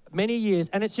many years,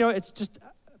 and it's just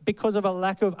because of a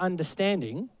lack of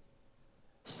understanding,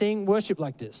 seeing worship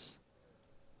like this.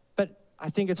 But I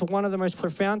think it's one of the most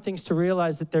profound things to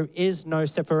realize that there is no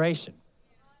separation.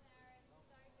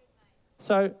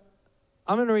 So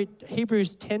I'm going to read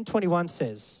Hebrews 10:21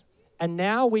 says, and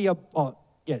now we are,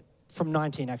 from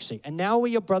 19 actually, and now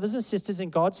we are brothers and sisters in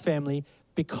God's family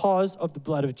because of the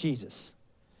blood of Jesus.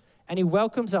 And he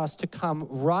welcomes us to come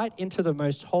right into the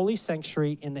most holy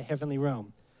sanctuary in the heavenly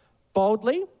realm.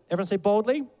 Boldly, everyone say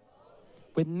boldly,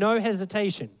 with no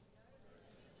hesitation.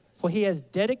 For he has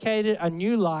dedicated a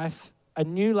new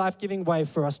life-giving way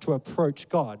for us to approach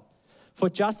God. For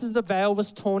just as the veil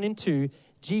was torn in two,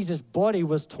 Jesus' body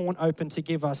was torn open to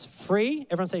give us free,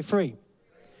 everyone say free,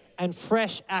 and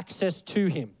fresh access to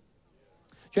him.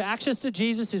 Your access to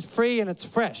Jesus is free and it's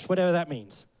fresh, whatever that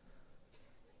means.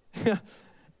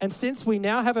 And since we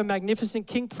now have a magnificent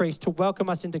king priest to welcome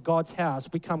us into God's house,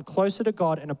 we come closer to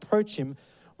God and approach him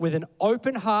with an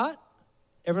open heart.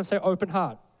 Everyone say open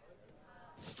heart.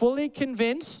 Fully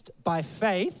convinced by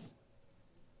faith.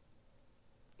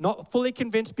 Not fully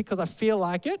convinced because I feel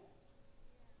like it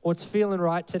or it's feeling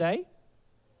right today.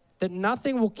 That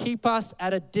nothing will keep us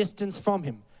at a distance from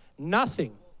him.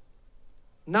 Nothing.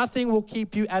 Nothing will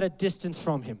keep you at a distance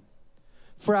from him.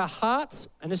 For our hearts,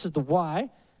 and this is the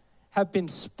why, have been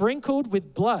sprinkled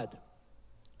with blood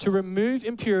to remove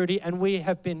impurity, and we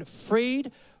have been freed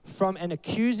from an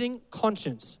accusing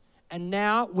conscience. And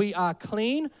now we are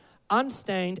clean,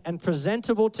 unstained, and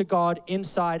presentable to God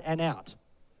inside and out.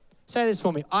 Say this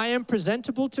for me. I am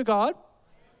presentable to God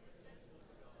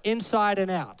inside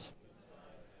and out.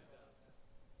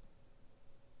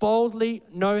 Boldly,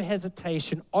 no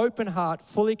hesitation, open heart,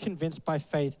 fully convinced by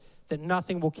faith that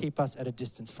nothing will keep us at a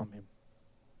distance from him.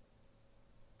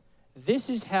 This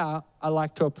is how I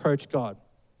like to approach God.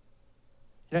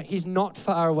 He's not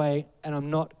far away and I'm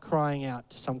not crying out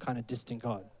to some kind of distant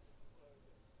God.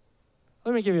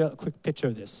 Let me give you a quick picture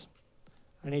of this.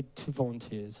 I need 2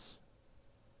 volunteers.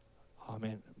 Oh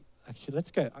man, actually let's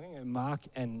go. I'm going to go Mark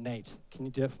and Nate. Can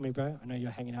you do it for me, bro? I know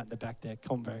you're hanging out in the back there.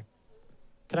 Come on, bro.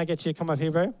 Can I get you to come up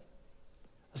here, bro?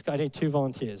 Let's go. I need 2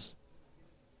 volunteers.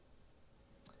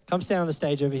 Come stand on the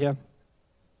stage over here.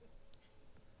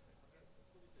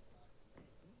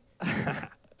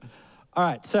 All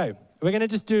right, so we're going to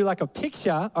just do like a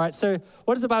picture. All right, so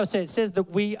what does the Bible say? It says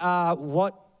that we are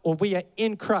we are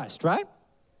in Christ, right?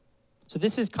 So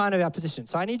this is kind of our position.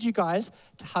 So I need you guys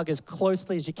to hug as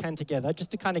closely as you can together,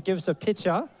 just to kind of give us a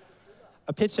picture,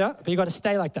 but you got to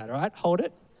stay like that, all right? Hold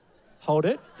it.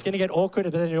 It's going to get awkward,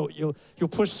 but then you'll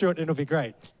push through it and it'll be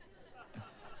great.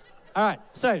 All right,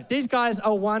 so these guys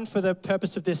are one for the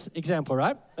purpose of this example,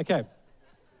 right? Okay.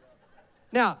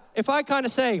 Now, if I kind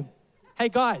of say, hey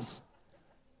guys,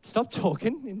 stop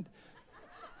talking and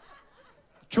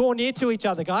draw near to each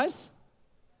other, guys.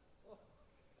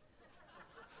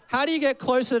 How do you get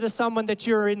closer to someone that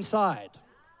you're inside?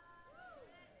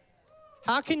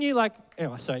 How can you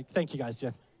anyway, sorry, thank you guys,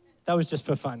 yeah. That was just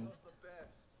for fun.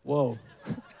 Whoa.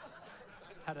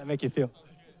 How did that make you feel?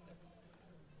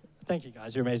 Thank you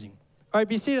guys, you're amazing. All right,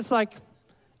 but you see, it's like,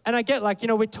 and I get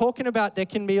we're talking about there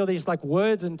can be all these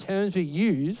words and terms we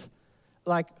use.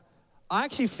 I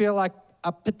actually feel like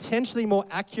a potentially more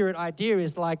accurate idea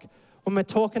is when we're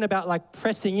talking about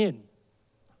pressing in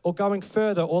or going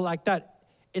further or like that.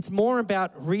 It's more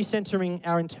about recentering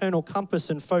our internal compass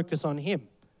and focus on him.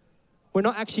 We're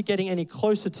not actually getting any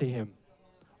closer to him.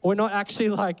 Or we're not actually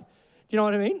you know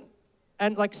what I mean?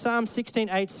 And Psalm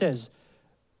 16:8 says,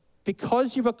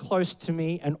 because you are close to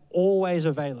me and always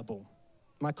available,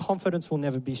 my confidence will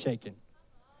never be shaken.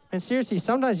 And seriously,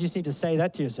 sometimes you just need to say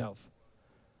that to yourself.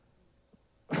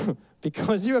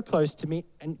 Because you are close to me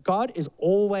and God is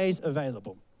always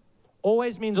available.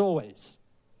 Always means always.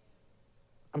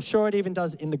 I'm sure it even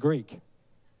does in the Greek.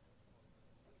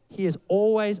 He is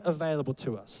always available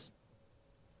to us.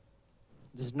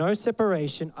 There's no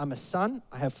separation. I'm a son.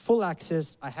 I have full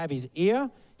access. I have his ear.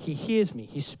 He hears me.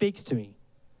 He speaks to me.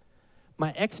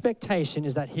 My expectation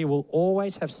is that he will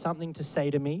always have something to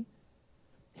say to me.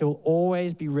 He will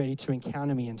always be ready to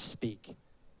encounter me and speak.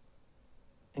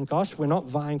 And gosh, we're not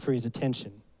vying for his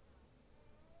attention.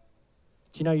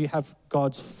 Do you know you have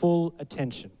God's full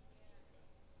attention?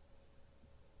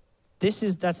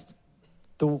 That's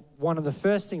one of the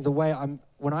first things, when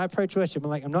I approach worship,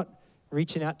 I'm not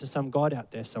reaching out to some God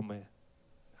out there somewhere.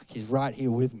 Like he's right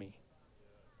here with me.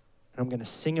 And I'm going to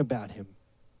sing about him.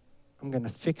 I'm going to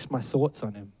fix my thoughts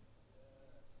on him.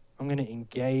 I'm going to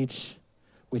engage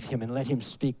with him and let him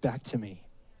speak back to me.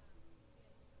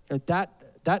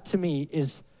 That to me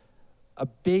is a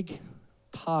big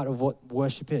part of what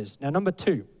worship is. Now, number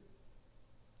 2.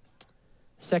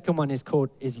 The second one is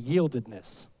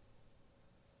yieldedness.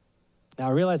 Now,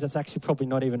 I realize that's actually probably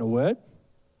not even a word.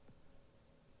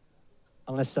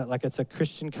 Unless it's a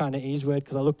Christian kind of ease word,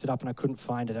 because I looked it up and I couldn't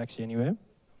find it actually anywhere.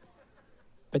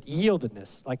 But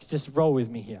yieldedness, just roll with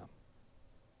me here.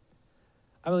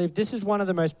 I believe this is one of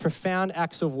the most profound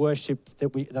acts of worship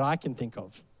that I can think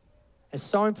of. It's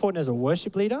so important as a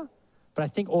worship leader, but I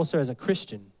think also as a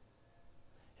Christian.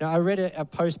 I read a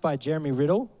post by Jeremy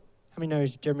Riddle. How many know who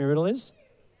Jeremy Riddle is?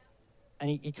 And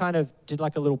he kind of did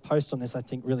a little post on this, I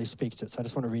think really speaks to it. So I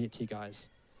just want to read it to you guys.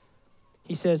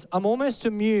 He says, I'm almost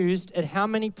amused at how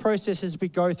many processes we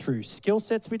go through, skill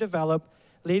sets we develop,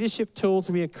 leadership tools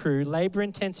we accrue,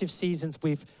 labor-intensive seasons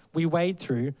we wade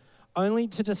through, only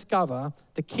to discover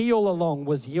the key all along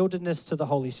was yieldedness to the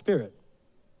Holy Spirit.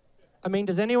 I mean,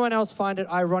 does anyone else find it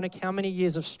ironic how many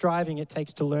years of striving it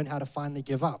takes to learn how to finally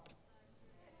give up?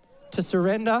 To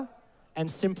surrender and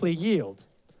simply yield.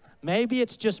 Maybe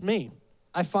it's just me.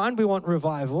 I find we want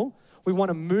revival. We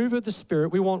want a move of the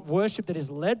Spirit. We want worship that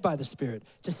is led by the Spirit,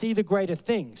 to see the greater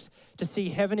things, to see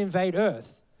heaven invade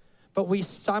earth. But we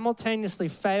simultaneously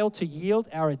fail to yield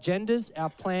our agendas, our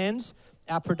plans,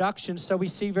 our productions, so we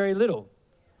see very little.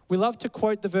 We love to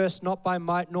quote the verse, not by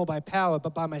might nor by power,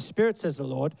 but by my Spirit, says the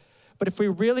Lord. But if we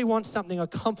really want something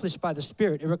accomplished by the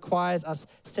Spirit, it requires us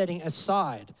setting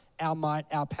aside our might,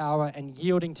 our power, and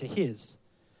yielding to His.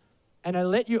 And I'll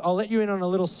let you in on a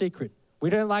little secret. We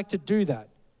don't like to do that.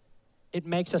 It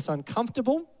makes us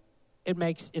uncomfortable,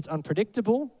 it's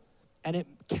unpredictable, and it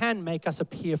can make us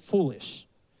appear foolish.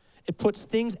 It puts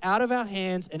things out of our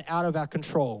hands and out of our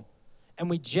control, and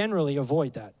we generally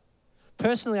avoid that.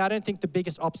 Personally, I don't think the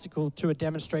biggest obstacle to a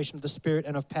demonstration of the Spirit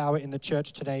and of power in the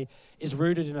church today is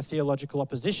rooted in a theological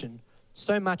opposition,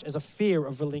 so much as a fear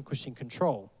of relinquishing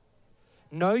control.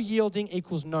 No yielding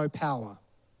equals no power.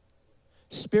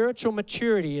 Spiritual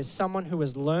maturity is someone who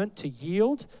has learned to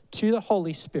yield to the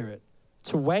Holy Spirit,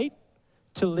 to wait,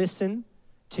 to listen,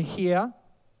 to hear,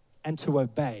 and to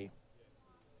obey.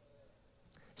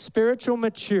 Spiritual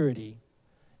maturity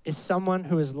is someone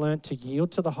who has learned to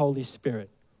yield to the Holy Spirit,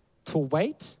 to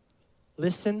wait,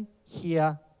 listen,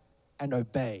 hear, and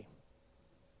obey.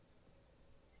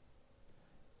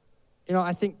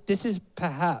 I think this is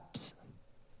perhaps,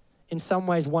 in some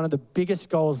ways, one of the biggest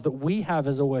goals that we have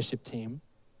as a worship team,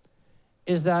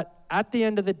 is that at the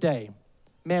end of the day,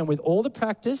 man, with all the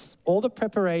practice, all the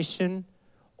preparation,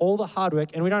 all the hard work,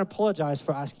 and we don't apologize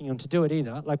for asking them to do it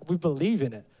either. We believe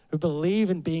in it. We believe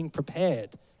in being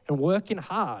prepared and working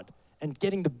hard and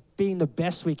being the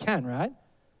best we can, right?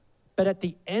 But at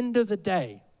the end of the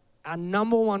day, our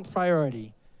number one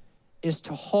priority is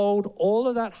to hold all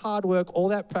of that hard work, all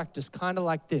that practice, kind of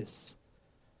like this,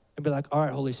 and be like, all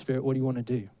right, Holy Spirit, what do you want to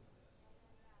do?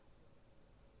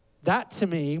 That, to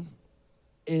me,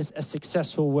 is a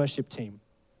successful worship team,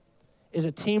 is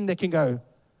a team that can go,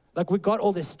 we got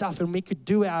all this stuff and we could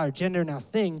do our agenda and our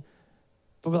thing,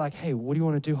 but we're like, hey, what do you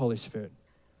want to do, Holy Spirit?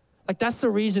 That's the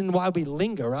reason why we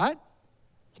linger, right?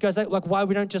 You guys, why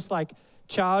we don't just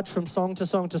charge from song to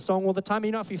song to song all the time?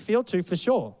 If you feel to, for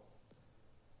sure.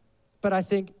 But I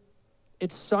think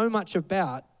it's so much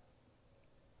about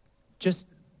just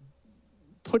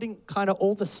putting kind of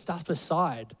all the stuff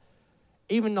aside,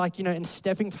 even and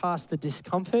stepping past the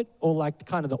discomfort or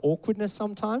kind of the awkwardness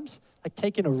sometimes.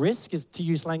 Taking a risk is, to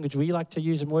use language we like to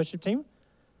use in worship team.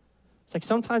 It's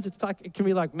sometimes it can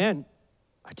be man,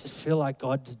 I just feel like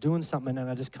God's doing something and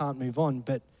I just can't move on.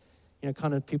 But,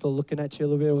 kind of people looking at you a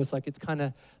little bit, it's kind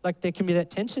of there can be that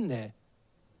tension there.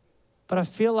 But I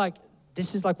feel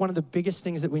this is one of the biggest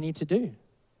things that we need to do.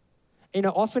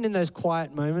 Often in those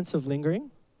quiet moments of lingering,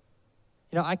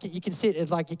 you can see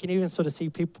it, you can even sort of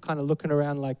see people kind of looking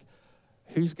around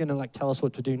who's going to tell us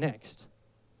what to do next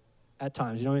at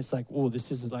times. It's oh,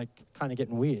 this is kind of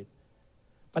getting weird.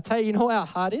 But I tell you, what our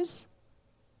heart is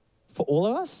for all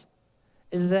of us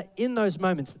is that in those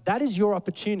moments, that is your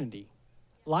opportunity,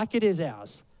 like it is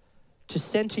ours, to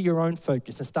center your own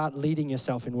focus and start leading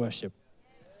yourself in worship.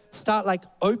 Start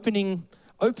opening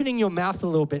your mouth a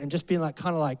little bit and just being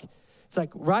it's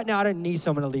right now I don't need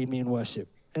someone to lead me in worship.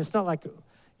 And it's not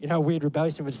weird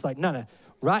rebellion, but just no,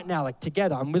 right now,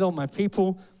 together, I'm with all my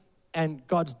people. and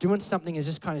God's doing something. It's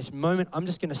just kind of this moment, I'm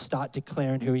just going to start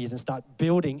declaring who he is and start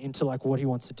building into like what he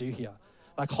wants to do here.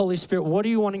 Like, Holy Spirit, what are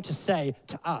you wanting to say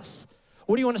to us?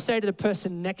 What do you want to say to the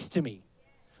person next to me?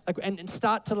 Like, and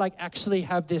start to like actually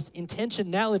have this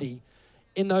intentionality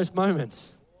in those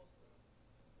moments.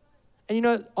 And you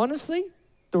know, honestly,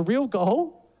 the real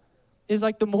goal is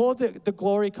like the more the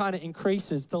glory kind of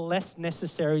increases, the less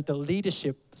necessary the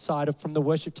leadership side from the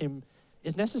worship team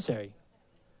is necessary.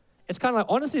 It's kind of like,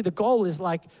 honestly, the goal is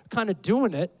like kind of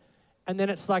doing it, and then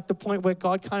it's like the point where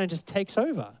God kind of just takes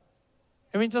over.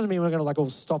 I mean, it doesn't mean we're going to like all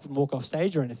stop and walk off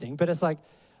stage or anything, but it's like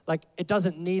it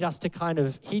doesn't need us to kind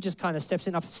of, he just kind of steps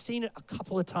in. I've seen it a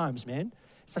couple of times, man.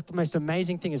 It's like the most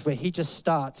amazing thing is where he just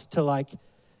starts to like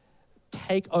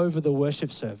take over the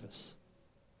worship service.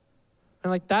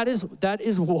 And like that is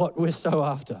what we're so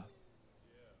after.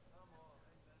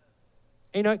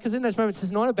 You know, because in those moments,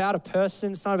 it's not about a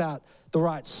person. It's not about the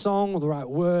right song or the right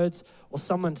words or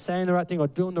someone saying the right thing or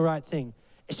doing the right thing.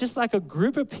 It's just like a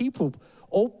group of people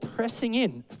all pressing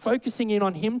in, focusing in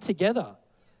on him together.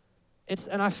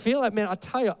 And I feel like, man, I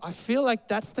tell you, I feel like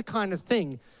that's the kind of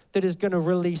thing that is going to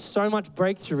release so much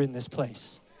breakthrough in this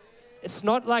place. It's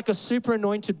not like a super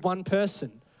anointed one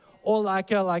person or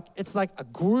it's like a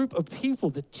group of people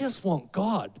that just want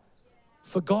God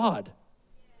for God.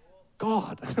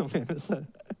 God. Oh,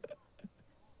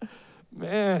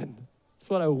 man, that's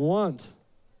what I want.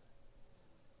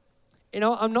 You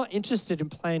know, I'm not interested in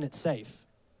playing it safe.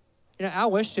 You know, our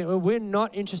worship, we're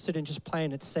not interested in just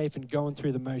playing it safe and going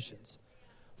through the motions.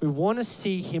 We want to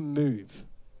see him move,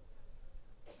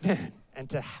 man, and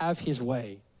to have his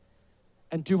way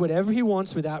and do whatever he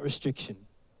wants without restriction.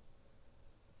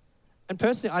 And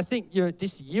personally, I think, you know,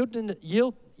 this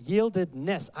yieldedness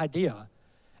idea,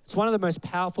 it's one of the most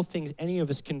powerful things any of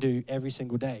us can do every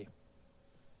single day,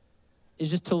 is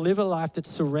just to live a life that's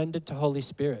surrendered to Holy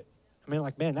Spirit. I mean,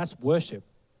 like, man, that's worship.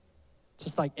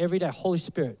 Just like every day, Holy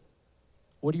Spirit,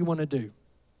 what do you want to do?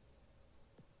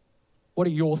 What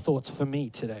are your thoughts for me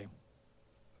today?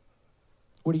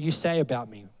 What do you say about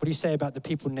me? What do you say about the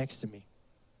people next to me?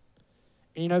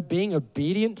 And you know, being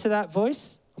obedient to that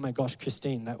voice, oh my gosh,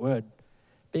 Christine, that word,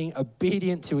 being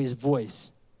obedient to his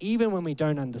voice, even when we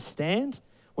don't understand,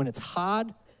 when it's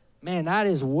hard, man, that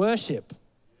is worship.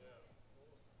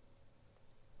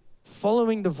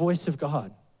 Following the voice of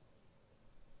God.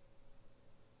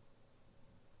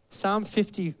 Psalm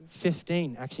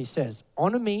 50:15 actually says,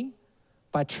 honor me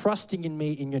by trusting in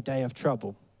me in your day of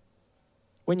trouble.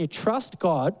 When you trust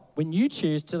God, when you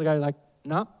choose to go like,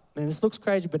 no, man, this looks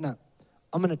crazy, but no,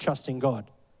 I'm going to trust in God.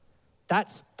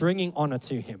 That's bringing honor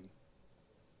to him.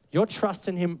 Your trust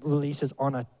in him releases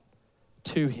honor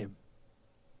to him.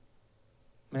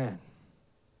 Man.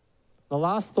 The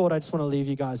last thought I just want to leave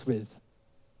you guys with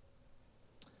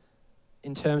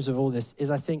in terms of all this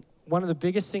is I think one of the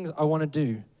biggest things I want to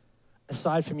do,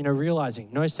 aside from, you know, realizing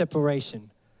no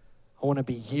separation, I want to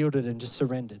be yielded and just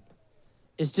surrendered,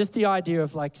 is just the idea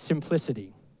of like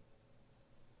simplicity.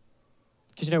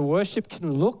 Because, you know, worship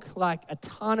can look like a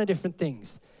ton of different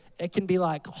things. It can be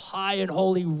like high and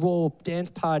holy, raw, dance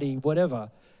party, whatever.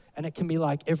 And it can be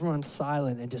like everyone's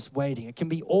silent and just waiting. It can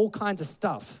be all kinds of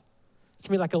stuff. It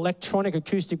can be like electronic,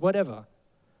 acoustic, whatever.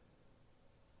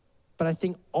 But I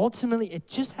think ultimately it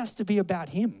just has to be about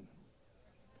him.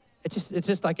 It's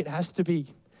just like it has to be,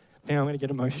 man, I'm going to get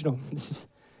emotional. It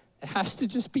has to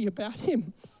just be about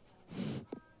him.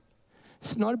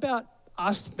 It's not about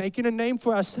us making a name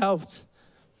for ourselves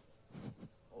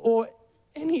or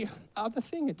any other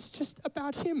thing. It's just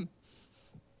about him.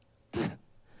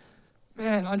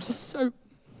 Man, I'm just so,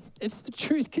 it's the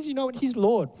truth, because you know what? He's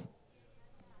Lord.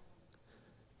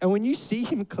 And when you see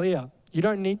him clear, you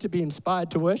don't need to be inspired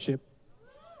to worship.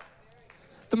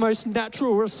 The most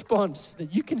natural response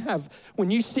that you can have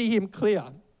when you see him clear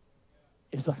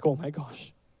is like, oh my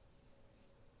gosh.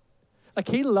 Like,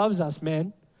 he loves us,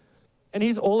 man. And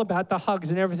he's all about the hugs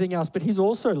and everything else, but he's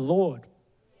also Lord.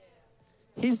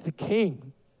 He's the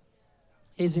King.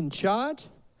 He's in charge.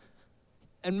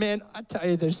 And man, I tell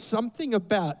you, there's something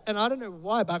about, and I don't know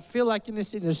why, but I feel like in this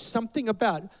season, there's something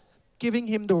about giving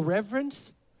him the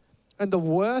reverence and the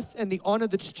worth and the honor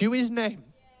that's due his name.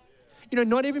 You know,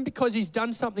 not even because he's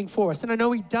done something for us. And I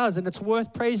know he does, and it's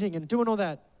worth praising and doing all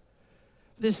that.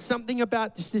 There's something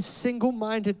about this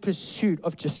single-minded pursuit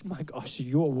of just, my gosh,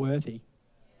 you're worthy.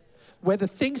 Whether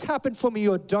things happen for me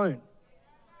or don't,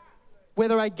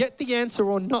 whether I get the answer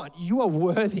or not, you are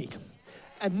worthy.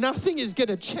 And nothing is going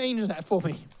to change that for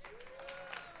me.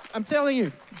 I'm telling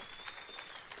you,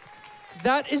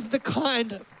 that is the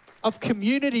kind of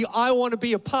community I want to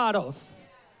be a part of.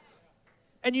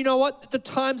 And you know what? The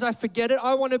times I forget it,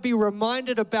 I want to be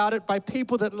reminded about it by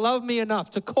people that love me enough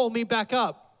to call me back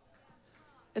up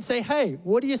and say, hey,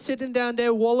 what are you sitting down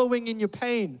there wallowing in your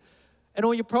pain and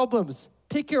all your problems?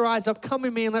 Pick your eyes up, come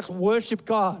with me, and let's worship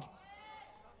God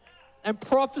and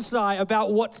prophesy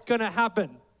about what's going to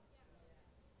happen.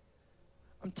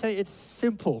 I'm telling you, it's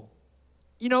simple.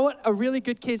 You know what? A really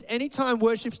good key is anytime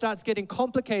worship starts getting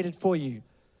complicated for you,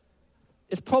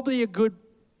 it's probably a good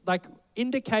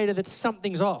indicator that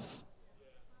something's off.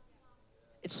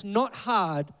 It's not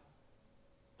hard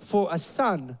for a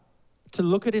son to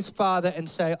look at his father and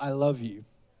say, I love you.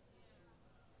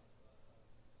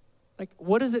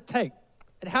 What does it take?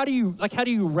 And how do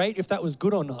you rate if that was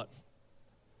good or not?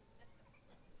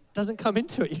 Doesn't come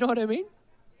into it, you know what I mean?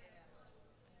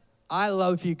 I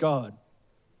love you, God.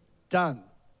 Done.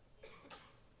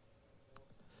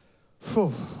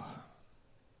 Whew.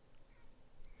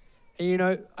 And you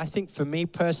know, I think for me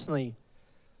personally,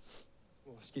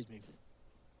 excuse me.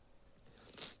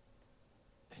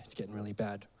 It's getting really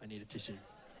bad. I need a tissue.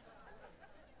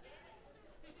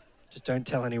 Just don't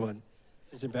tell anyone.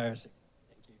 This is embarrassing.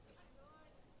 Thank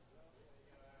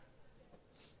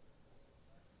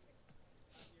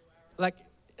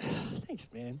you. Thanks,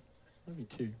 man. Love you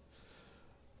too.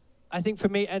 I think for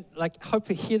me, and hope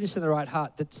you hear this in the right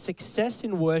heart, that success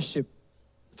in worship,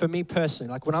 for me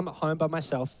personally, when I'm at home by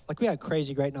myself, we had a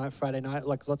crazy great night Friday night,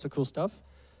 lots of cool stuff.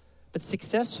 But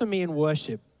success for me in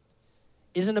worship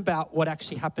isn't about what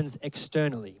actually happens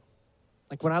externally.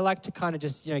 When I like to kind of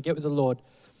just, get with the Lord,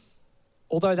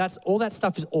 although all that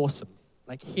stuff is awesome,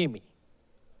 hear me.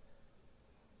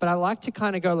 But I like to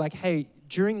kind of go hey,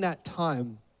 during that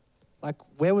time,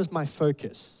 where was my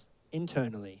focus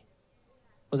internally?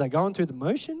 Was I going through the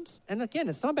motions? And again,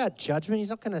 it's not about judgment. He's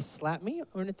not going to slap me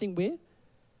or anything weird.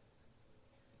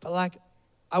 But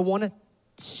I want to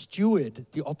steward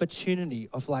the opportunity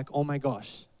of oh my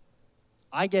gosh,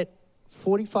 I get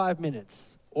 45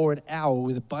 minutes or an hour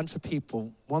with a bunch of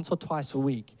people once or twice a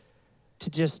week to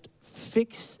just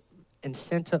fix and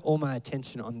center all my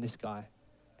attention on this guy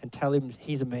and tell him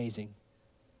he's amazing.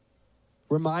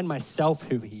 Remind myself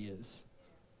who he is.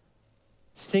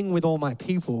 Sing with all my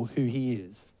people who he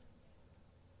is.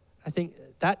 I think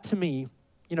that to me,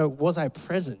 was I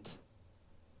present?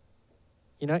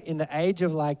 In the age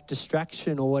of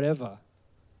distraction or whatever,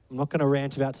 I'm not going to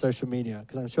rant about social media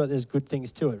because I'm sure there's good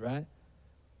things to it, right?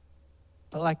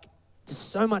 But there's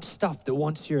so much stuff that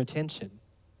wants your attention.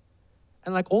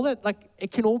 And all that,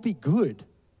 it can all be good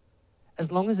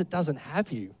as long as it doesn't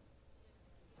have you.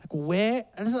 Where,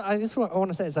 and this is what I want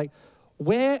to say, is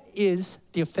where is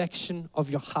the affection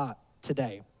of your heart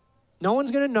today? No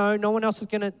one's going to know, no one else is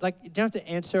going to, you don't have to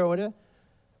answer or whatever,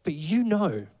 but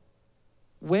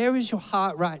where is your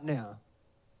heart right now?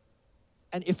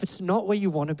 And if it's not where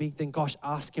you want to be, then gosh,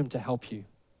 ask him to help you.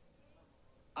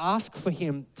 Ask for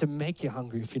him to make you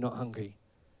hungry if you're not hungry.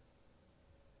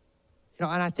 And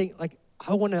I think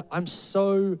I'm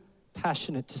so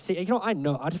passionate to see,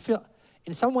 I feel,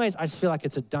 in some ways I just feel like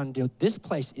it's a done deal. This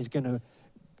place is going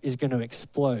to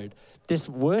explode. This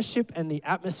worship and the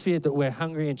atmosphere that we're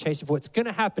hungry and chasing for, it's going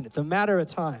to happen. It's a matter of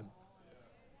time.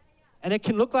 And it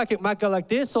can look like it might go like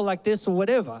this or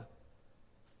whatever.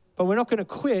 But we're not going to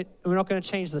quit and we're not going to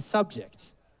change the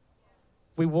subject.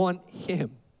 We want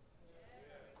him.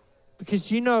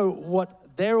 Because you know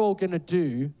what they're all going to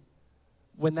do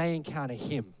when they encounter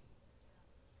him.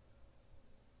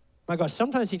 My gosh,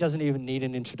 sometimes he doesn't even need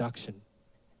an introduction.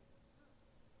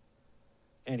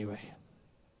 Anyway.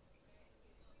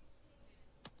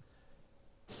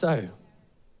 So,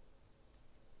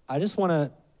 I just want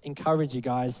to encourage you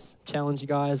guys, challenge you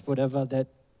guys, whatever, that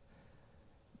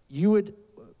you would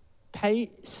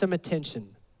pay some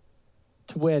attention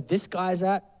to where this guy's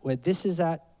at, where this is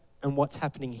at, and what's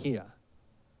happening here.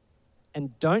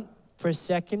 And don't for a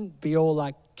second be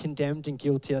all condemned and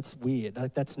guilty. That's weird.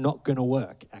 That's not going to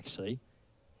work, actually.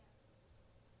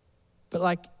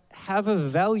 But have a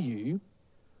value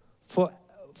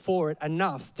for it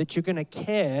enough that you're going to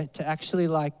care to actually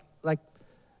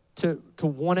to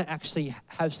want to actually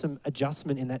have some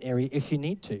adjustment in that area if you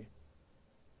need to.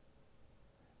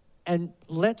 And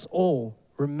let's all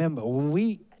remember, when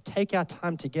we take our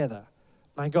time together,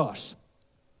 my gosh,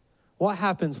 what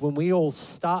happens when we all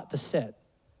start the set,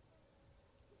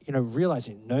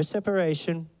 realizing no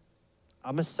separation,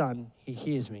 I'm a son, he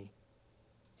hears me.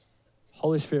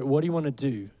 Holy Spirit, what do you want to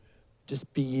do?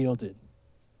 Just be yielded.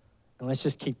 And let's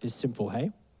just keep this simple,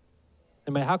 hey?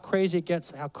 No matter how crazy it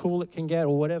gets, how cool it can get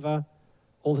or whatever,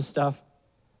 all the stuff,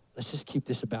 let's just keep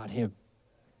this about him.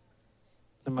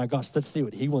 And my gosh, let's see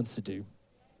what he wants to do.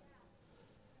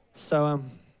 So,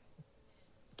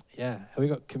 Yeah, have we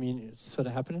got communion sort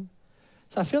of happening?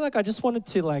 So I feel like I just wanted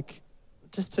to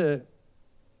just to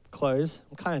close.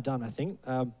 I'm kind of done, I think.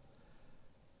 But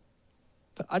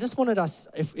I just wanted us,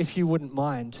 if you wouldn't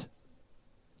mind,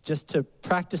 just to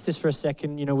practice this for a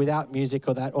second, without music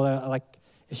or that, or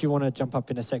if you want to jump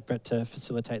up in a sec, Brett, to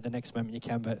facilitate the next moment, you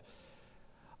can. But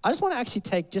I just want to actually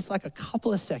take just like a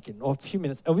couple of seconds or a few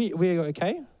minutes. Are we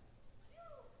okay?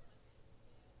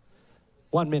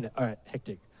 1 minute. All right,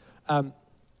 hectic. I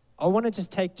want to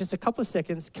just take just a couple of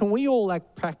seconds. Can we all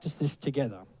practice this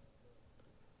together?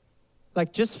 I'm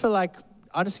just going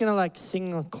to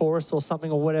sing a chorus or something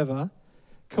or whatever.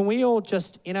 Can we all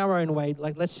just, in our own way,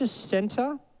 let's just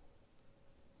center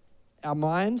our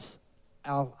minds,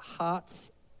 our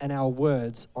hearts, and our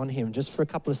words on him just for a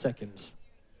couple of seconds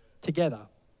together.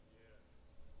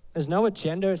 There's no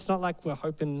agenda. It's not like we're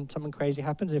hoping something crazy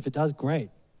happens. If it does,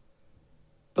 great.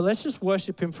 But let's just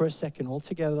worship him for a second all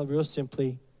together, real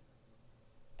simply,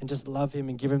 and just love him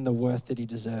and give him the worth that he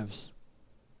deserves.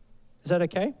 Is that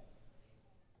okay?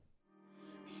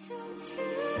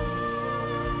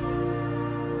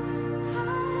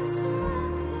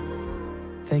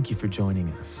 Thank you for joining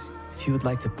us. If you would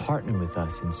like to partner with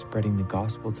us in spreading the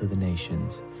gospel to the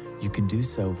nations, you can do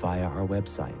so via our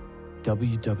website,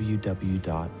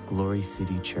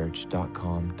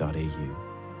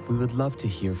 www.glorycitychurch.com.au. We would love to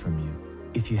hear from you.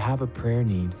 If you have a prayer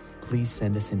need, please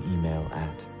send us an email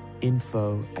at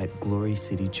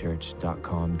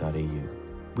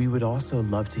info@glorycitychurch.com.au. We would also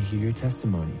love to hear your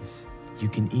testimonies. You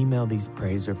can email these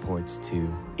praise reports to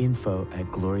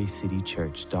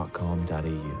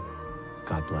info@glorycitychurch.com.au.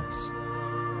 God bless.